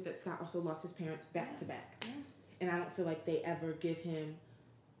not forget that Scott also lost his parents back to back. Yeah. And I don't feel like they ever give him.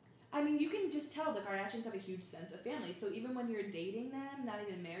 I mean, you can just tell the Kardashians have a huge sense of family. So even when you're dating them, not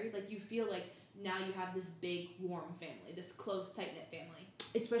even married, like you feel like now you have this big, warm family, this close, tight-knit family.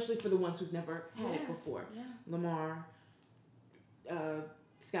 Especially for the ones who've never had it Yeah. before. Yeah. Lamar,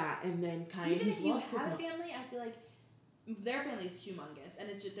 Scott, and then Kanye. Even who's if you lost his have a mom. family, I feel like their family is humongous, and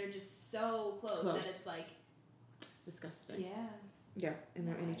it's just, they're just so close, that it's like, It's disgusting. yeah, Yeah, and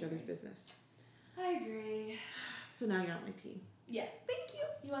they're in I each other's agree. business. I agree. So now you're on my team. Yeah, thank you.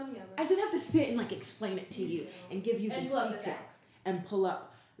 You won me over. I just have to sit and like explain it to Me you too. and give you and the love the details facts. and pull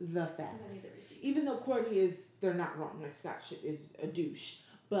up the 'Cause I need facts. the receipts. Even though Courtney is, they're not wrong. Like Scott is a douche,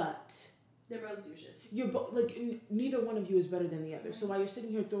 but They're both douches. you're like neither one of you is better than the other. So while you're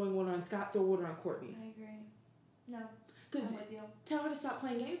sitting here throwing water on Scott, throw water on Courtney. I agree. No, Because I'm with you. tell her to stop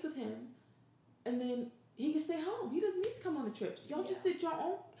playing games with him, and then he can stay home. He doesn't need to come on the trips. Y'all just Yeah. did your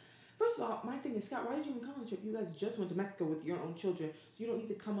own. First of all, my thing is, Scott, why did you even come on the trip? You guys just went to Mexico with your own children, so you don't need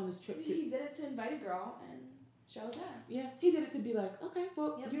to come on this trip to. He did it to invite a girl and show his ass. Yeah, he did it to be like, okay,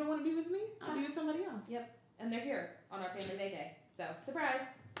 well, Yep. you don't want to be with me? I'll be Huh. with somebody else. And they're here on our family vacay. So, surprise.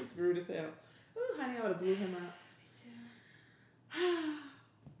 It's rude as hell. Ooh, honey, I would have blew him out.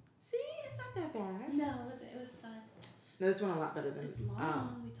 See, it's not that bad. No, it wasn't. It was fun. No, this one a lot better than. It's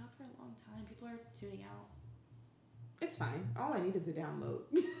long. We talked for a long time. People are tuning out. It's fine. All I need is a download.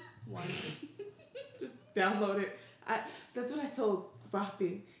 One. Just download it. That's what I told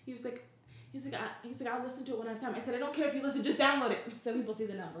Rafi. He was like, I'll listen to it when I have time. I said, I don't care if you listen, just download it. So people see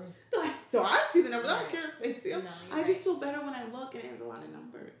the numbers. So I see the numbers. I Right. don't care if they see them. No, I you're just right. feel better when I look and it has a lot of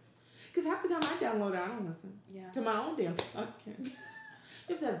numbers. Because half the time I download it, I don't listen Yeah. to my own damn podcast.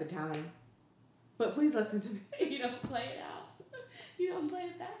 You have to have the time. But please listen to me. You don't play it out. You don't play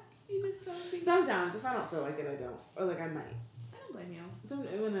it back. You just don't see. Sometimes, if I don't feel like it, I don't. Or like I might. I don't blame you.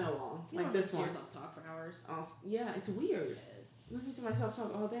 When they're long. You Like don't this listen to one. yourself talk for hours. Yeah, it's weird. It is. Listen to myself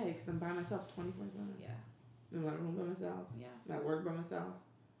talk all day because I'm by myself 24/7. Yeah. I'm in my room by myself. Yeah. I'm at work by myself.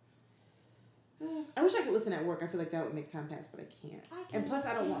 I wish I could listen at work. I feel like that would make time pass, but I can't. And plus,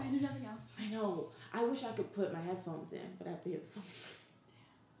 I don't want. I do nothing else. I know. I wish I could put my headphones in, but I have to hear the phones.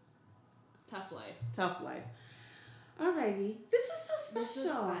 Tough life. Tough life. Alrighty. This was so This was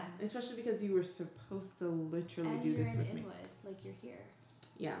special. fun. Especially because you were supposed to literally And do you're this in with me. Inwood, like you're here.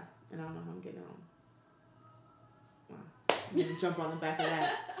 Yeah, and I don't know how I'm getting home. Wow. I'm gonna jump on the back of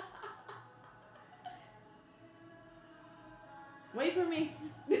that. Wait for me.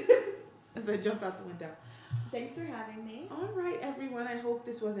 As I jump out the window. Thanks for having me. Alright, everyone. I hope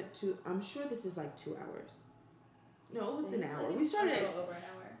this wasn't too. I'm sure this is like 2 hours. No, it was an hour. We started a at. little over an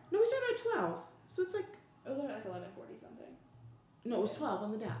hour. No, we started at 12. So it's like. It was like 11:40 something. No, it was 12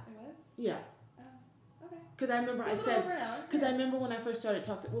 on the dot. It was. Yeah. Oh, okay. Because I remember So I a little said. over an hour. Because I remember when I first started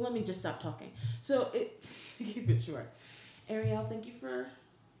talking. Well, let me just stop talking. So it keep it short. Ariel, thank you for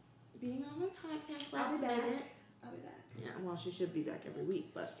being on my podcast I'll last be back. minute. I'll be back. Yeah, well, she should be back every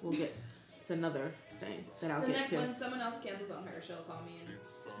week, but we'll get. It's another thing that I'll The get next to. when someone else cancels on her, she'll call me and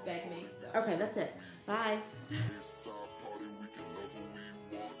beg me. So. Okay, that's it. Bye. It's our